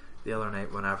the other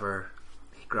night, whenever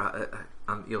he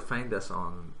and you'll find this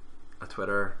on a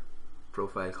Twitter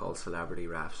profile called Celebrity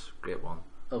Refs. Great one.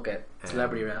 Okay,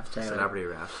 Celebrity Refs. Celebrity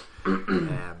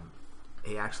Refs.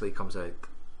 He actually comes out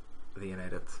the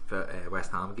United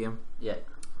West Ham game. Yeah.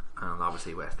 And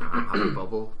obviously West Ham have a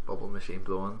bubble machine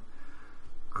blowing,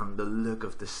 and the look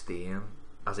of disdain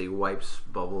as he wipes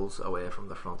bubbles away from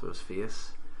the front of his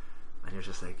face, and you're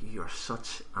just like, you're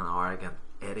such an arrogant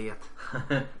idiot.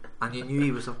 And you knew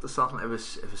he was up to something. It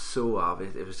was so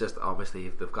obvious. It was just obviously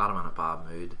they've got him in a bad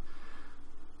mood.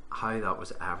 How that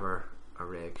was ever a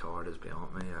red card is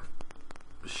beyond me.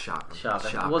 It was shocking.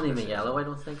 It wasn't even yellow. I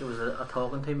don't think it was a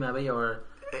talking to maybe, or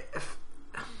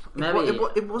maybe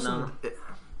it wasn't. No.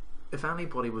 If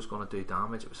anybody was going to do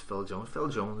damage, it was Phil Jones. Phil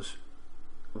Jones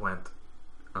went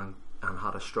and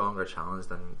had a stronger challenge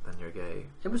than your guy.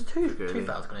 It was two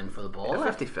fellas going in for the ball.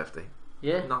 50-50.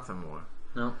 Yeah. Nothing more.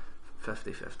 No.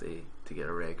 50-50 to get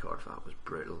a red card for that was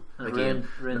brutal. Ruined the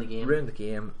game. Ruined the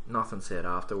game. Nothing said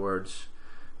afterwards.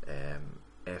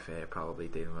 FA probably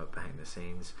dealing with it behind the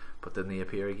scenes, but didn't he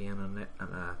appear again in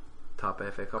a top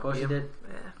FA Cup game? Of course he did.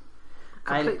 Yeah.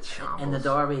 Complete shambles. In the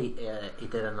derby, he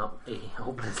did he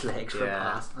opened his legs for a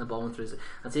pass and the ball went through.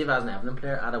 And see if I was an Everton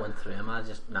player, I'd have went through him.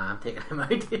 I'm taking him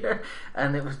out here,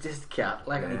 and it was just cat.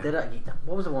 Like, and he did it.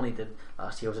 What was the one he did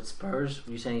last year? Was it Spurs?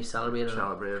 Were you saying he celebrated?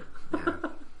 Yeah.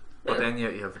 But then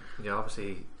you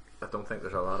obviously, I don't think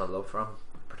there's a lot of love for him,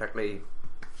 particularly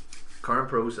current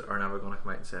pros are never going to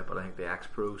come out and say it, but I think the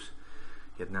ex-pros,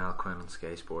 you had Niall Quinn on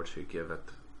Sky Sports who give it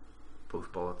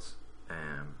both bullets,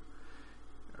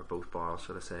 or both barrels,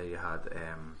 should I say. You had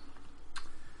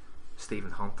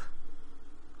Stephen Hunt.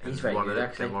 He's very good,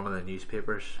 actually. In one of the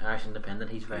newspapers, Irish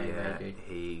Independent. He's very good.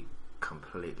 He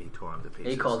completely tore him to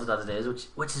pieces. He calls it as it is,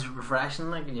 which is refreshing,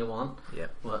 like, and you want. Yeah.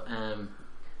 But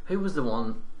who was the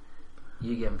one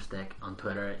you gave him stick on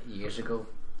Twitter years ago?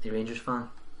 The Rangers fan.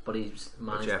 But he's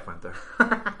managed. Jeff Winter.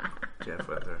 Jeff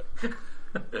Winter.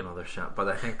 Another shot. But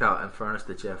I think that, in fairness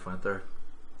to Jeff Winter,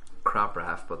 crap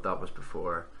ref, but that was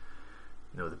before,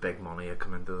 the big money had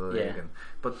come into the league.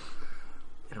 But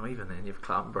even then, you've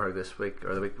Kloppenberg this week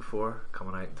or the week before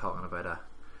coming out and talking about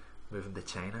moving to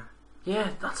China.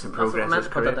 Yeah, that's what I meant to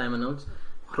put that down in my notes.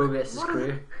 Progress is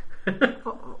career.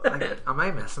 Am I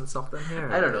missing something here?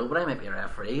 I don't know, but I might be a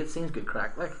referee. It seems good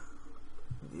crack, like.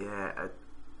 Yeah.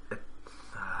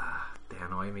 They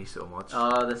annoy me so much.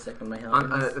 Oh, the second my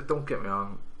hand. And don't get me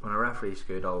wrong, when a referee's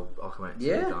good, I'll come out and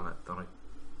say done a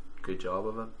good job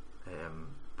of it.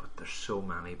 But there's so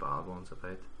many bad ones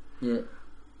about. Yeah.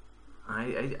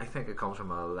 And I think it comes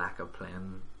from a lack of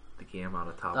playing the game at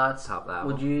a top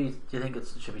level. Do you think it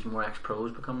should be more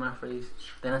ex-pros become referees?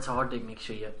 Then it's hard to make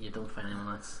sure you don't find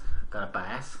anyone that's got a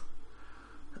bias.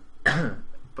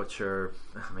 But sure,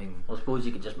 I mean, I suppose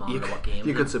you could just monitor what game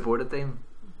you could support a team.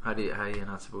 How are you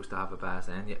not supposed to have a bias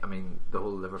then? I mean, the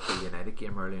whole Liverpool United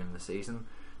game earlier in the season,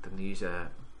 didn't use a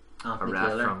ref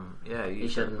Taylor. from he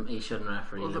shouldn't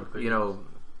referee. Well,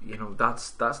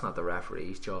 that's not the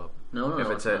referee's job. No, if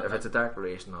it's a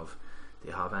declaration of, do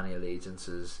you have any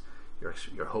allegiances,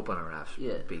 you're hoping a ref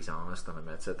be's honest and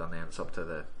admits it, and then it's up to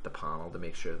the panel to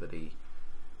make sure that he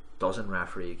doesn't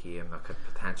referee a game that could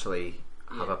potentially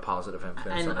have a positive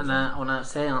influence. And when I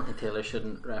say Anthony Taylor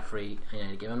shouldn't referee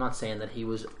any game, I'm not saying that he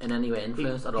was in any way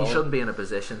influenced at all. He shouldn't be in a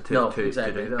position to do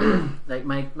that. Like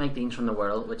Mike Dean's from the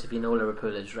World, which, if you know,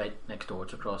 Liverpool is right next door,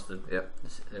 it's across the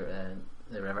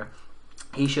river.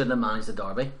 He shouldn't have managed the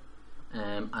derby,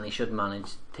 and he shouldn't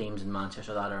manage teams in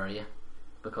Manchester, that area,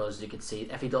 because you could see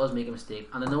if he does make a mistake,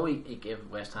 and I know he gave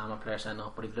West Ham a player sent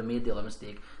off, but if he made the other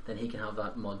mistake, then he can have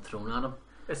that mud thrown at him.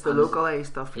 It's the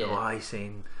localised stuff. I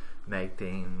seen Mike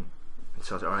Dean,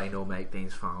 or I know Mike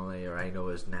Dean's family, or I know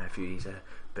his nephew, he's a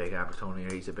big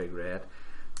Evertonian, or he's a big Red.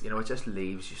 It just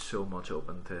leaves you so much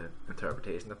open to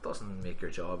interpretation. It doesn't make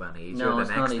your job any easier. No,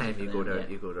 the next time you go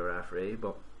to a referee,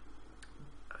 but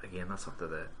again, that's up to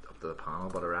the panel.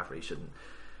 But a referee should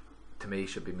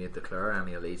be made to declare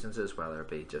any allegiances, whether it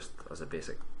be just as a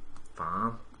basic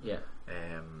fan,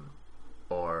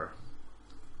 or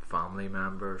family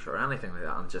members or anything like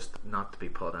that, and just not to be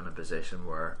put in a position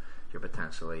where you're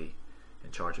potentially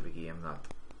in charge of a game that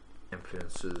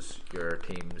influences your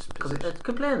team's position. Because it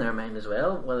could play in their mind as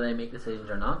well, whether they make decisions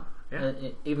or not.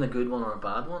 Even a good one or a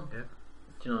bad one. Yeah.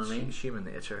 Do you know what I mean? It's human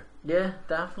nature. Yeah,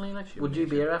 definitely. Like, would you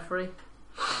be a referee?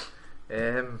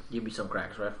 You'd be some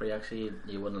cracks referee. Actually,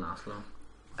 you wouldn't last long.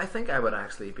 I think I would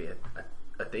actually be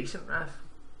a decent ref.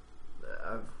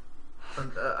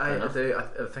 I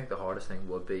think the hardest thing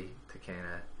would be to kind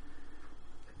of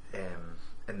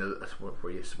in the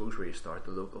where you start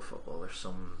the local football. There's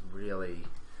some really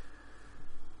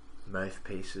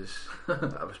mouthpieces.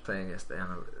 I was playing yesterday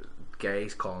and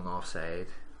guys calling offside.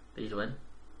 Did you win?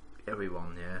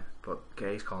 everyone, yeah. But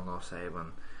guys calling offside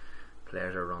when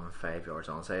players are running 5 yards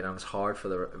onside, and it was hard for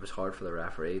the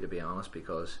referee, to be honest,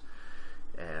 because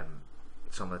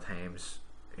some of the times,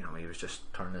 you know, he was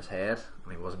just turning his head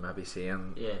and he wasn't maybe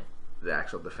seeing the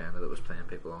actual defender that was playing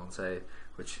people onside,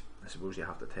 which I suppose you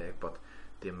have to take. But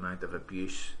the amount of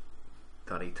abuse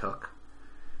that he took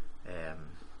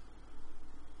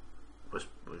was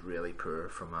really poor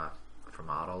from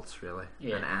adults, really.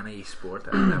 In any sport,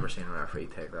 I've never seen a referee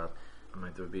take that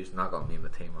amount of abuse. Not gonna name the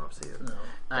team, obviously.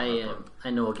 No. I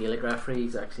know a Gaelic referee.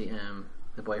 He's actually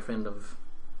the boyfriend of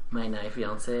my now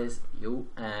fiance's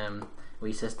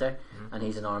wee sister, and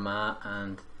he's an Armagh,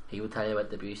 and he would tell you about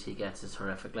the abuse he gets is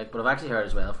horrific. Like, but I've actually heard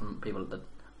as well from people that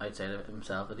outside of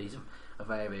himself that he's a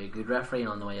very, very good referee, and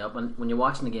on the way up. When you're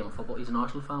watching the game of football, he's an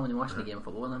Arsenal fan. When you're watching the game of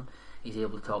football with him, he's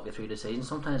able to talk you through decisions.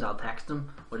 Sometimes I'll text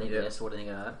him, what do you think of this, what do you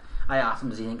think of that. I asked him,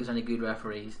 does he think there's any good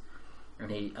referees?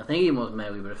 And I think he was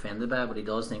maybe offended by it, but he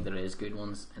does think there is good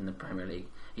ones in the Premier League.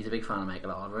 He's a big fan of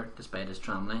Michael Oliver, despite his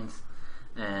tramlines.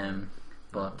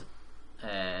 But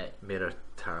made a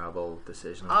terrible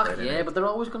decision. But they're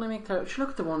always going to make terrible. Look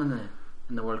at the one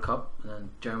in the World Cup,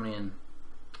 Germany and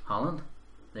Holland.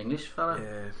 The English fella,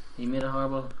 he made a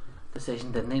horrible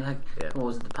decision, didn't he? Like, what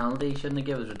was it, the penalty he shouldn't have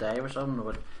given? It was a dive or something,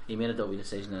 but he made a dopey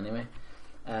decision anyway.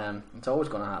 It's always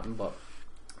going to happen, but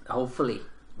hopefully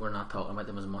we're not talking about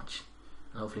them as much.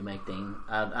 And hopefully Mike Dean,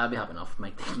 I'd be happy enough if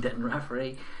Mike Dean didn't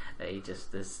referee. He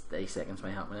seconds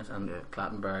my happiness. And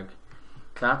Clattenburg,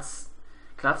 Clatts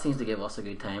seems to give us a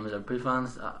good time as Liverpool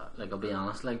fans. I'll be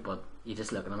honest, but you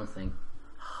just look at him and think,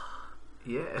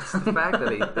 yeah, it's the fact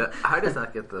that how does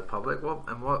that get to the public?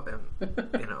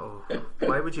 You know,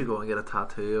 why would you go and get a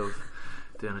tattoo of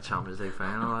doing a Champions League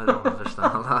final? I don't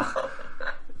understand that.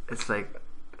 It's like,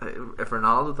 if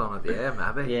Ronaldo done it,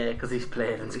 maybe. Yeah, because he's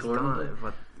played and scored.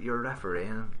 But you're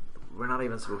refereeing. We're not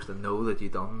even supposed to know that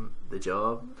you've done the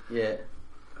job. Yeah.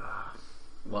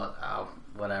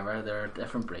 Whatever. They're a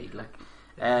different breed.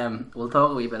 We'll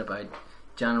talk a wee bit about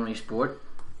January sport.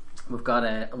 We've got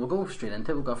we'll go straight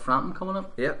into it. We've got Frampton coming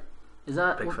up. Yep. Is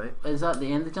that big fight? Is that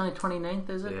the end of January 29th?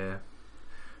 Is it?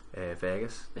 Yeah.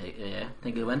 Vegas. Yeah.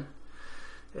 Think he'll win?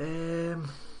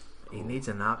 He needs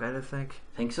a knockout, I think.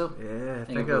 Think so? Yeah, I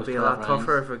think it'll be a lot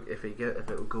tougher if it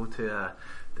will go to a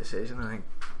decision. I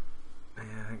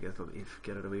think it'll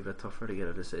get it a wee bit tougher to get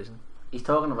a decision. He's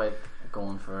talking about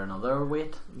going for another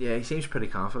weight. Yeah, he seems pretty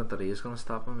confident that he is going to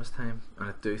stop him this time, and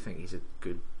I do think he's a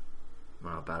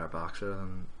better boxer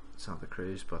than Santa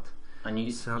Cruz. But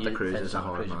Santa Cruz is a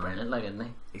hard man. Isn't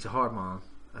he? He's a hard man.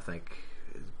 I think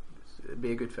it'd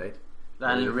be a good fight.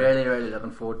 I'm really, really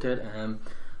looking forward to it.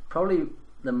 Probably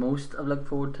the most I've looked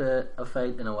forward to a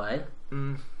fight in a while.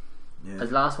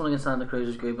 His last one against Santa Cruz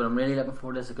was good, but I'm really looking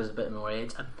forward to this because it's a bit more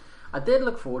age. I did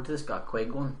look forward to the Scott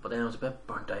Quigg one, but then I was a bit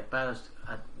burnt out by it.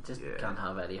 I just can't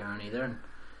have Eddie Hearn either, and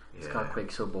Scott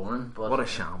Quigg's so boring. But what a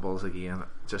shambles again,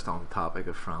 just on the topic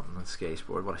of Frampton and Sky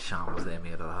Sport, what a shambles they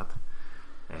made of that.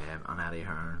 And Eddie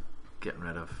Hearn getting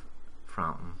rid of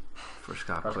Frampton for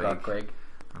Scott Quigg.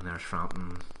 And there's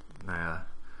Frampton now,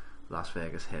 Las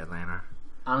Vegas headliner.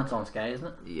 And it's on Sky, isn't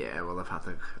it? Yeah, well, they've had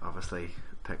to obviously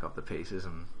pick up the pieces,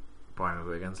 and Barry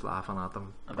McGuigan's laughing at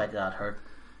them. I bet that hurt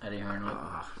Eddie Hearn.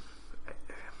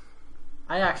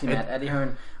 I actually met Eddie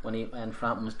Hearn when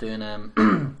Frampton was doing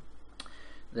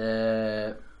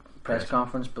the press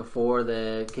conference before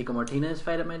the Kiko Martinez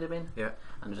fight, it might have been. Yeah.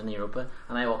 And it was in the Europa,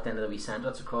 and I walked into the wee centre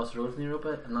that's across the road from the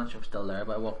Europa. I'm not sure if it's still there,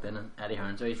 but I walked in and Eddie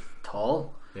Hearn's very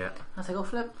tall. Yeah. I was like, oh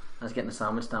flip. I was getting a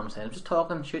sandwich down beside him, just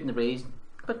talking, shooting the breeze.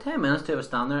 About 10 minutes to us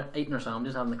stand there eating our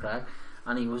sandwiches, having the crack,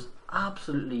 and he was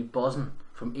absolutely buzzing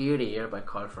from ear to ear about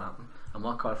Carl Frampton and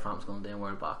what Carl Frampton's going to do in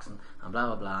world boxing and blah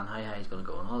blah blah, and how high he's going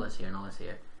to go and all this here and all this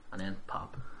here, and then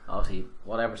pop. Obviously,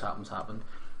 whatever's happened,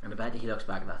 and I bet he looks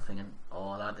back at that thinking,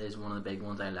 oh, that is one of the big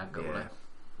ones I let go.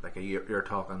 Like you're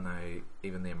talking now,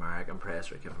 even the American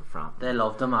press are giving Frampton. They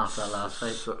loved him after that last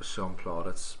fight. Some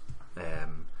plaudits.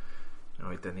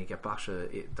 Didn't he get Boxer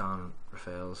Dan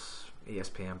Rafael's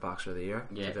ESPN Boxer of the Year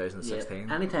 2016?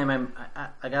 Yeah. Anytime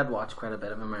I got to watch quite a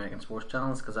bit of American sports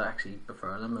channels because I actually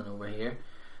prefer them than over here,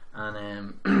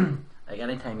 and like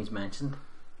anytime he's mentioned,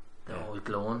 they're always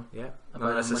glowing. Yeah,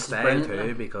 that's a style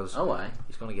too, because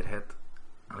he's going to get hit,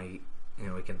 and he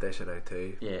can dish it out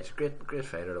too. Yeah, he's a great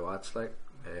fighter to watch.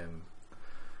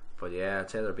 But yeah, I'd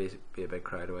say there'd be a big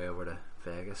crowd away over to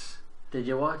Vegas. Did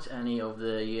you watch any of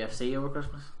the UFC over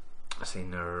Christmas? I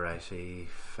seen the Rishi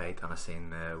fight, and I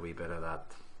seen a wee bit of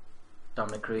that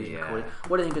Dominic Cruz and Cody.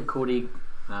 What do you think of Cody?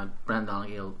 Brent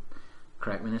Donaghy will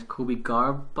correct me. It's Kobe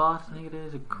Garbot, I think it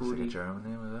is. Cody. It's like a German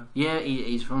name, is it? Yeah,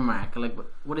 he's from America.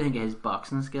 What do you think of his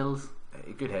boxing skills?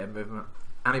 good head movement.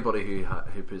 Anybody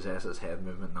who possesses head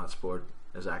movement in that sport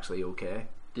is actually okay.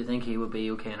 Do you think he would be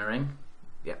okay in a ring?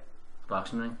 Yeah.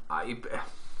 Boxing ring?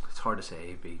 It's hard to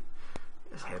say.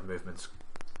 His head movement's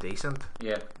decent.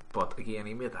 Yeah. But again,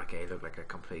 he made that guy look like a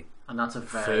complete. And that's a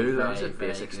very, fool. very, That's very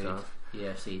basic good stuff.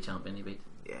 UFC champion he beat.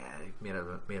 Yeah, he made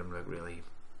him look really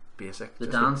basic. The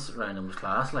dance around him was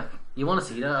class. Like, you want to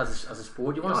see that as a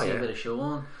sport. You want to see a bit of show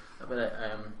on. A bit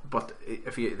of, But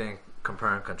if you then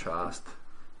compare and contrast,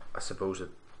 I suppose a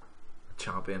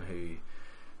champion who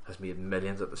has made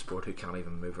millions at the sport who can't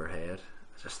even move her head,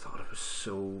 I just thought it was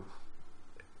so.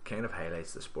 It kind of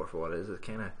highlights the sport for what it is. It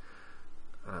kind of,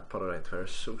 and I put it out there,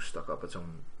 so stuck up its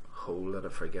own hole that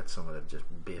it forgets some of the just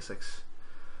basics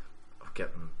of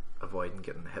avoiding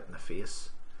getting hit in the face.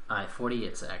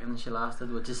 48 seconds she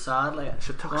lasted, which is sad. Like,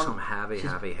 She took some heavy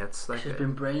hits. Like, she's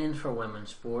been brilliant for women's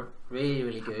sport. Really,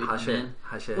 really good. Has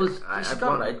she? Well, she's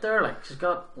got it out there. Like, she's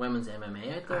got women's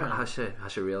MMA out there. Has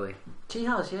she really? She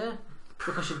has, yeah.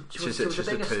 Because she was the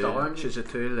biggest tool. star. She's a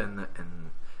tool in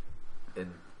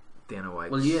Dana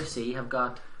White's. Well, UFC have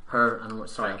got her, and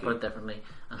sorry, I'll put it differently,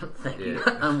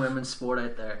 and women's sport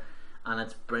out there, and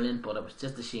it's brilliant. But it was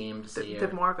just a shame to see her.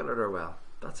 They've marketed her well.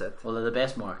 That's it. Well, they're the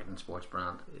best marketing sports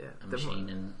brand. Yeah, a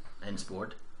machine in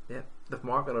sport. Yeah, they've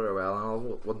marketed her well, and I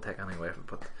wouldn't take anything away from it.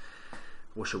 But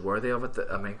was she worthy of it?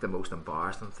 I think the most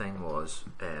embarrassing thing was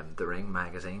the Ring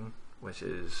magazine, which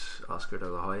is Oscar de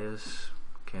la Hoya's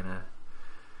kind of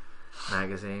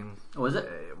magazine. Oh, is it?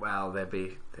 Well, they'd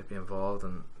be involved,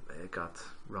 and it got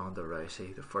Ronda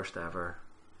Rousey, the first ever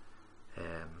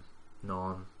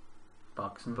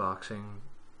non-boxing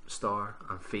star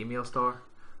and female star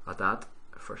at that.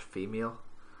 First female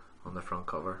on the front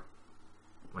cover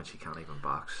when she can't even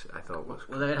box. I thought was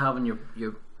without having your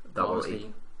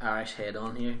obviously Irish head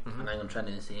on here, and I'm trying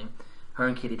to do the same. Her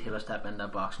and Katie Taylor step in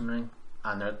that boxing ring,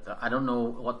 and I don't know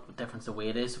what difference the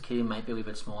weight is. So Katie might be a wee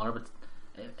bit smaller, but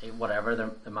whatever,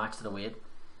 they match to the weight.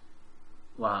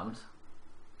 What happens?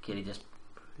 Katie just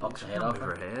bucks her head off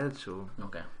her head, so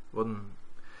okay. Wouldn't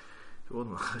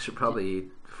she probably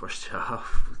eat first job?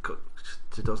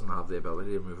 She doesn't have the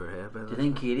ability to move her head. Do you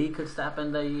think Katie could step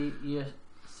into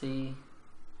UFC?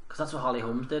 Because that's what Holly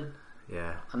Holmes did.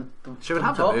 Yeah. And she would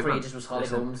have talk the for ages was Holly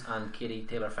Holmes and Katie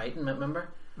Taylor fighting. Remember?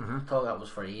 Talk that was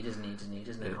for ages and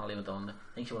then Holly went on. I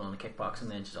think she went on to kickboxing.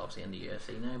 Then she's obviously in the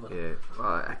UFC now. But yeah,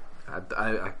 well,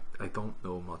 I don't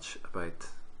know much about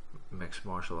mixed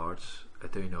martial arts. I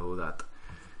do know that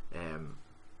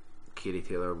Katie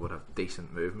Taylor would have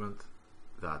decent movement.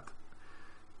 That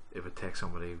it would take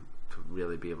somebody to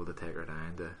really be able to take her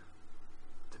down to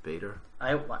beat her.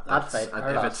 If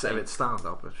it stand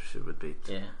up, she would beat.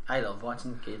 Yeah, I love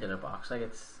watching Katie Taylor box. Like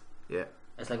it's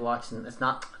like watching. I'm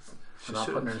not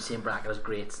putting her in the same bracket as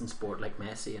greats in sport like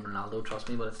Messi and Ronaldo. Trust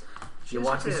me, but you're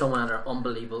watching someone that are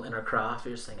unbelievable in her craft.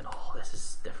 You're just thinking, oh, this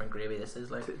is different gravy. This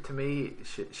is like to me,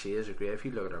 she is a great. If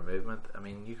you look at her movement, I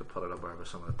mean, you could put it up there with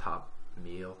some of the top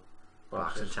male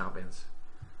boxing champions.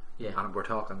 Yeah, and we're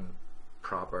talking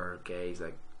proper guys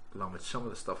like some of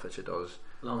the stuff that she does.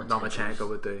 Lomachenko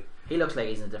would do. He looks like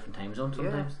he's in a different time zone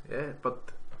sometimes. Yeah,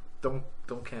 but don't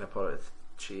kind of put it.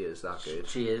 She is that good.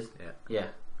 She is. Yeah.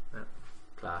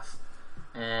 Class.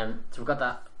 So we've got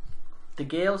that. The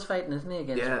Gale's fighting, isn't he,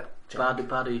 against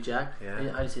Badu Jack?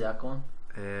 Yeah. How do you see that going?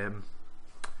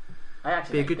 I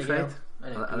actually be a good fight.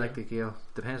 I like the Gale.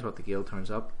 Depends what the Gale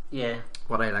turns up. Yeah.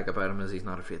 What I like about him is he's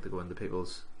not afraid to go into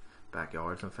people's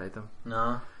backyards and fight them.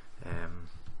 No. I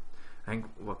think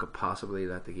what could possibly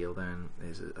let the Gale down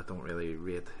is I don't really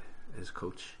rate his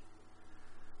coach.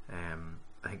 I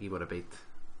think he would have beat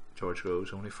George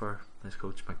Groves only for his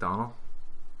coach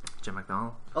Jim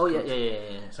McDonnell. Oh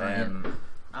yeah. Sorry,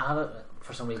 I had it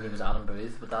for some reason. He was Adam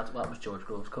Booth, but that was George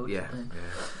Groves' coach. Yeah.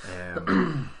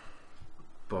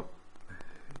 But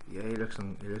yeah, he looks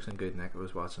in good nick. I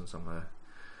was watching some of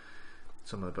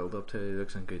the build up to it. He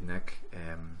looks in good nick.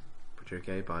 But your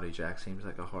guy Badu Jack seems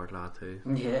like a hard lad too.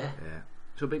 Yeah.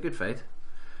 So it'll be a good fight.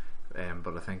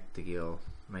 But I think the Gale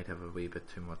might have a wee bit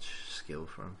too much skill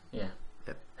for him. Yeah.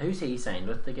 Yep. Who's he signed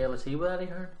with? The Gale? Is he with Eddie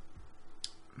Hearn?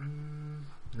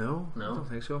 No, I don't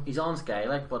think so. He's on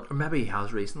Sky, but or maybe he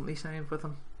has recently signed with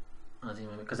him. Has he?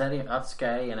 Maybe because that's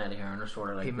Sky and Eddie Hearn are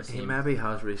sort of like the same. He maybe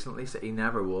has recently. He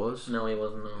never was. No, he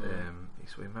wasn't. No.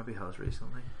 So he maybe has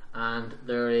recently. And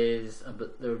there is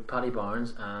Paddy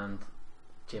Barnes and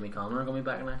Jamie Conner are going to be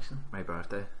back in action. My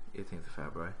birthday, 18th of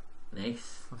February.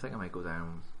 Nice. I think I might go down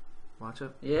and watch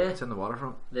it. Yeah, it's in the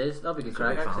waterfront. It is. That'll be good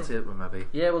crack. I fancy it, but maybe.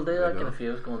 Yeah, we'll do that. Get a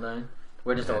few of us going down.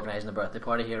 We're just organising a birthday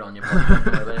party here on your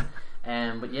birthday.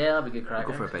 But yeah, that'll be good crack.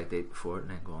 Go for a big date before it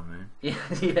and then go on round.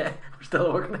 Yeah, we're still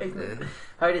organising it.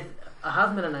 How do it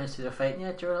hasn't been announced who they're fighting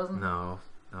yet, Jared, hasn't? No.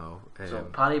 So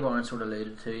Paddy Barnes sort of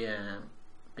alluded to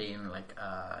being like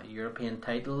a European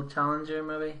title challenger,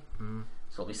 maybe.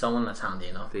 So it'll be someone that's handy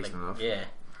enough. Decent enough. Yeah.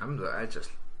 I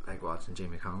just like watching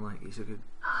Jamie Conlon. He's a good.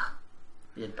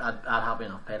 Yeah, I'd happy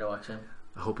enough pay to watch him.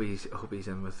 I hope he's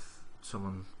in with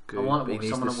someone good. I want he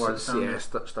needs someone to at work.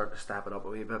 start to step it up a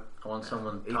wee bit. I want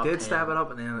someone. He top did 10. step it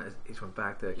up, and then he's went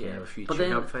back to kind of a few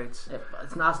tune-up fights.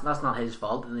 That's not his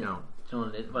fault. No. No. You know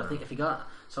what it is? But I think if you got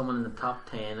someone in the top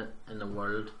 10 in the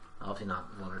world, obviously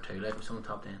not one or two, like but someone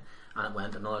top 10, and it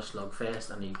went another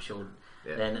slugfest, and he showed,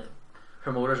 then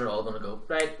promoters are all going to go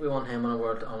right. We want him on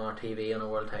our TV on a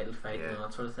world title fight and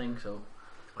that sort of thing. So.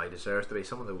 He deserves to be.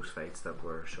 Some of those fights that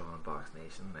were shown on Box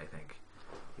Nation, I think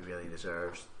he really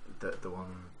deserves the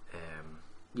one.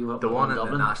 The one in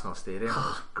the National Stadium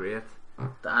was great.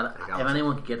 If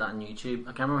anyone could get that on YouTube,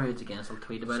 I can't remember who it's against. I'll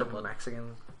tweet about it. But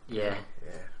Mexican. Yeah.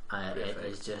 It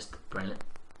is just brilliant.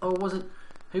 Oh, was it?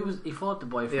 Who was he fought the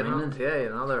boy from England?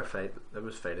 Another fight. It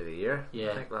was fight of the year.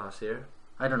 I think last year.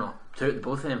 I don't know.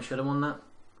 Both of them should have won that.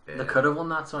 They could have won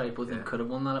that. Sorry, both of them could have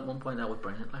won that at one point. That was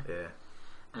brilliant. Like.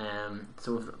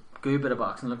 So we've good bit of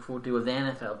boxing to look forward to with the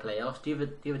NFL playoffs. Do you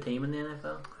have a team in the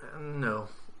NFL? No,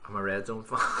 I'm a Red Zone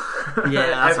fan.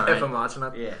 Yeah, if I'm watching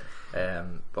it. Yeah.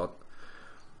 But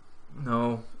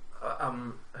no.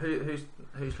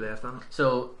 Who's left on it?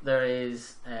 So there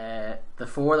is the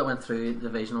four that went through the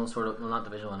divisional not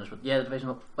divisional winners, but the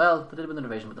divisional. Well, they did win the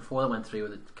division, but the four that went through were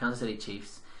the Kansas City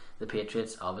Chiefs, the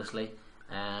Patriots, obviously.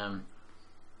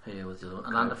 Who was the other one?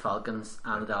 Atlanta Falcons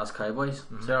and the Dallas Cowboys.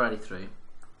 So they're already through.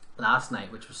 Last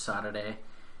night, which was Saturday,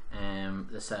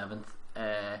 the 7th,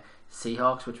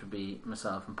 Seahawks, which would be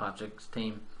myself and Patrick's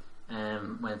team,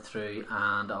 went through,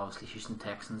 and obviously Houston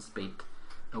Texans beat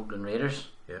Oakland Raiders.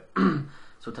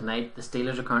 So tonight the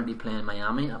Steelers are currently playing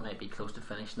Miami. That might be close to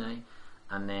finish now,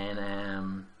 and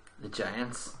then the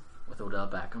Giants with Odell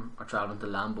Beckham are travelling to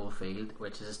Lambeau Field,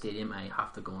 which is a stadium I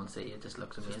have to go and see. It just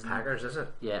looks amazing. It's Packers, is it?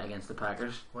 Yeah, against the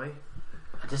Packers. Why?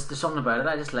 There's something about it.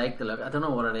 I just like the look. I don't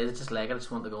know what it is. I just like it. I just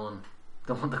want to go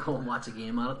and watch a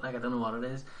game at it. Like I don't know what it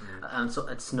is. And so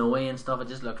it's snowy and stuff. It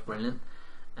just looks brilliant.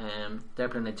 They're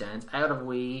playing the Giants. I have a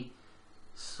wee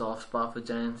soft spot for the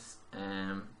Giants.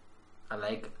 I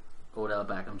like Odell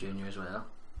Beckham Jr. as well.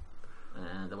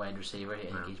 The wide receiver. I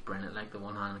think he's brilliant. Like the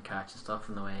one-handed catch and stuff,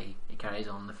 and the way he carries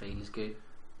on the field is good.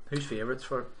 Who's favourites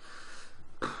for?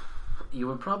 You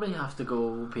would probably have to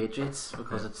go Patriots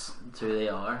because it's who they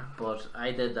are. But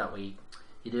I did that you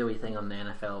do a wee thing on the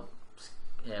NFL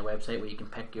website where you can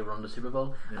pick your run to Super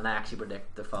Bowl, and I actually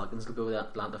predict the Falcons will go. The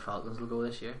Atlanta Falcons will go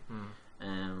this year.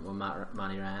 With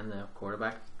Matty Ryan, the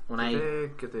quarterback. Did they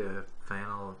get the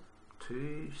final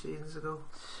 2 seasons ago,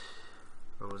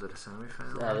 or was it a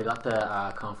semi-final? They got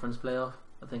the conference playoff,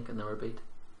 I think, and they were beat.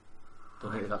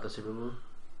 Don't think they got the Super Bowl.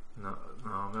 No,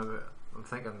 maybe I'm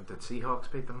thinking did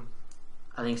Seahawks beat them?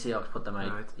 I think Seahawks put them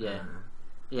out. Yeah,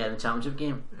 in the championship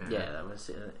game. Yeah, that was.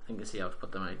 I think the Seahawks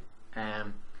put them out.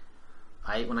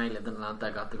 When I lived in Atlanta,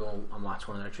 I got to go and watch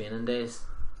one of their training days,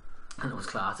 and it was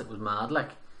class. It was mad.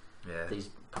 Like, these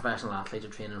professional athletes are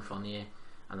training in front of you,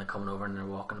 and they're coming over and they're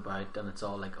walking about, and it's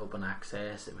all like open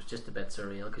access. It was just a bit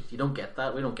surreal because you don't get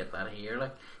that. We don't get that here.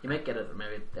 Like, you might get it.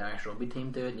 Maybe the Irish rugby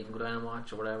team do it. And you can go down and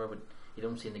watch or whatever, but you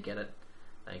don't seem to get it.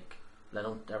 Like, I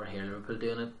don't ever hear Liverpool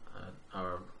doing it,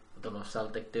 or I don't know if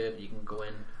Celtic do it. You can go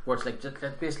in where it's like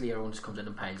basically everyone just comes in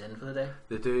and piles in for the day.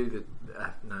 They do.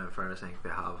 Now, in fairness, I think they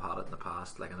have had it in the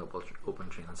past, like an open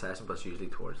training session, but it's usually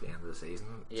towards the end of the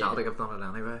season. Celtic have done it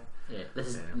anyway. Yeah, this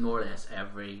is more or less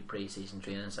every pre-season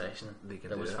training session.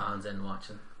 There was fans in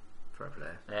watching. Fair play.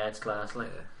 Yeah, it's class.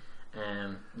 Like,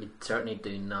 you certainly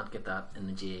do not get that in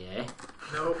the GAA.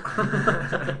 No.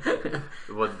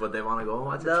 Would they want to go and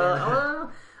watch it?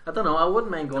 I don't know. I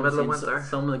wouldn't mind going to see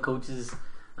some of the coaches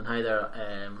and how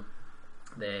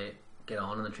they get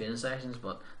on in the training sessions,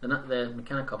 but the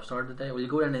McKenna Cup started today. Will you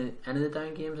go to any of the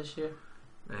down games this year?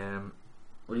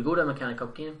 Will you go to a McKenna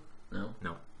Cup game? No.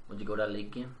 Would you go to a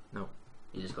league game? No.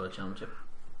 You just go to championship?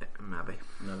 Maybe.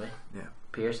 Yeah.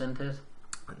 Pierce into it?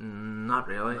 Not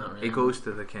really. He goes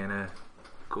to the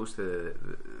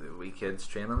wee kids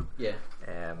training. Yeah.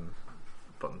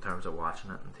 But in terms of watching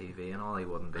it on TV and all, he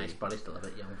wouldn't be. He's probably still a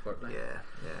bit young for it. Like. Yeah.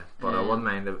 But I wouldn't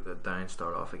mind if the Down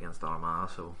start off against Armagh,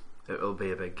 so it'll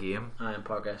be a big game. I am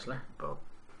Park Esler. But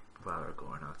whether go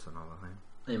or not's another thing.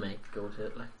 They might go to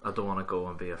it. Like. I don't want to go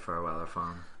and be a Fairweather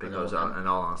fan because, in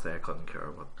all honesty, I couldn't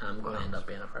care. But I'm going to end up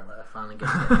being a Fairweather fan and get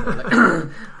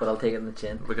it, but I'll take it in the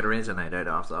chin. We could arrange a night out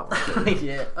after that one.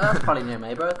 Yeah, well, that's probably near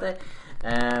my birthday.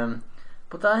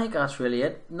 But I think that's really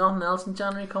it. Nothing else in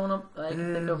January coming up that I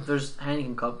can think of. There's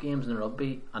Heineken Cup games in the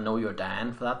rugby. I know you're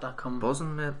dying for that come.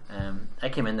 Buzzing, mate. I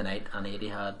came in tonight and Aidy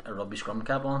had a rugby scrum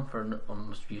cap on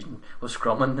was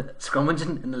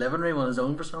scrummaging in the living room on his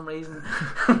own for some reason.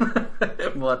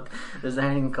 But there's the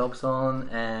Heineken Cups on.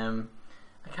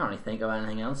 I can't really think of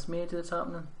anything else major that's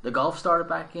happening. The golf started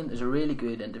back in. There's a really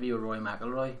good interview with Roy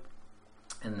McIlroy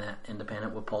in the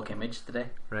Independent with Paul Kimmage today.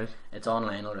 Right. It's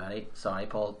online already. Sorry,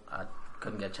 Paul, I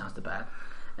couldn't get a chance to buy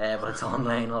it, but it's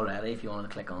online already. If you want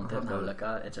to click on it and have a look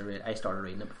at it, I started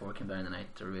reading it before it came down tonight.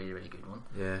 It's a really, really good one.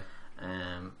 Yeah.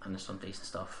 And there's some decent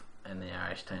stuff in the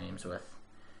Irish Times with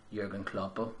Jurgen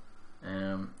Klopp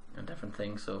and different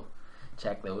things. So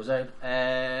check those out.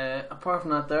 Apart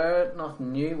from that, there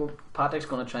nothing new. Well, Patrick's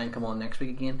going to try and come on next week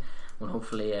again. When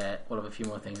hopefully we'll have a few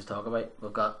more things to talk about.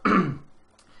 We've got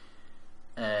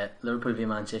Liverpool v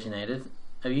Manchester United.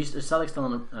 Are Celtic still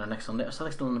on next Sunday? Are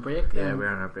Celtic still on the break? Yeah, we're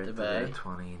on our break the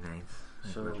 29th.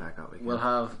 So we'll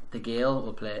have the Gale.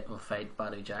 We'll fight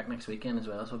Badly Jack next weekend as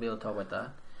well. So we'll be able to talk about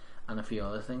that and a few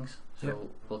other things.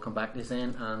 So we'll come back to this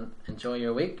then and enjoy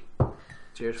your week.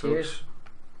 Cheers. Folks.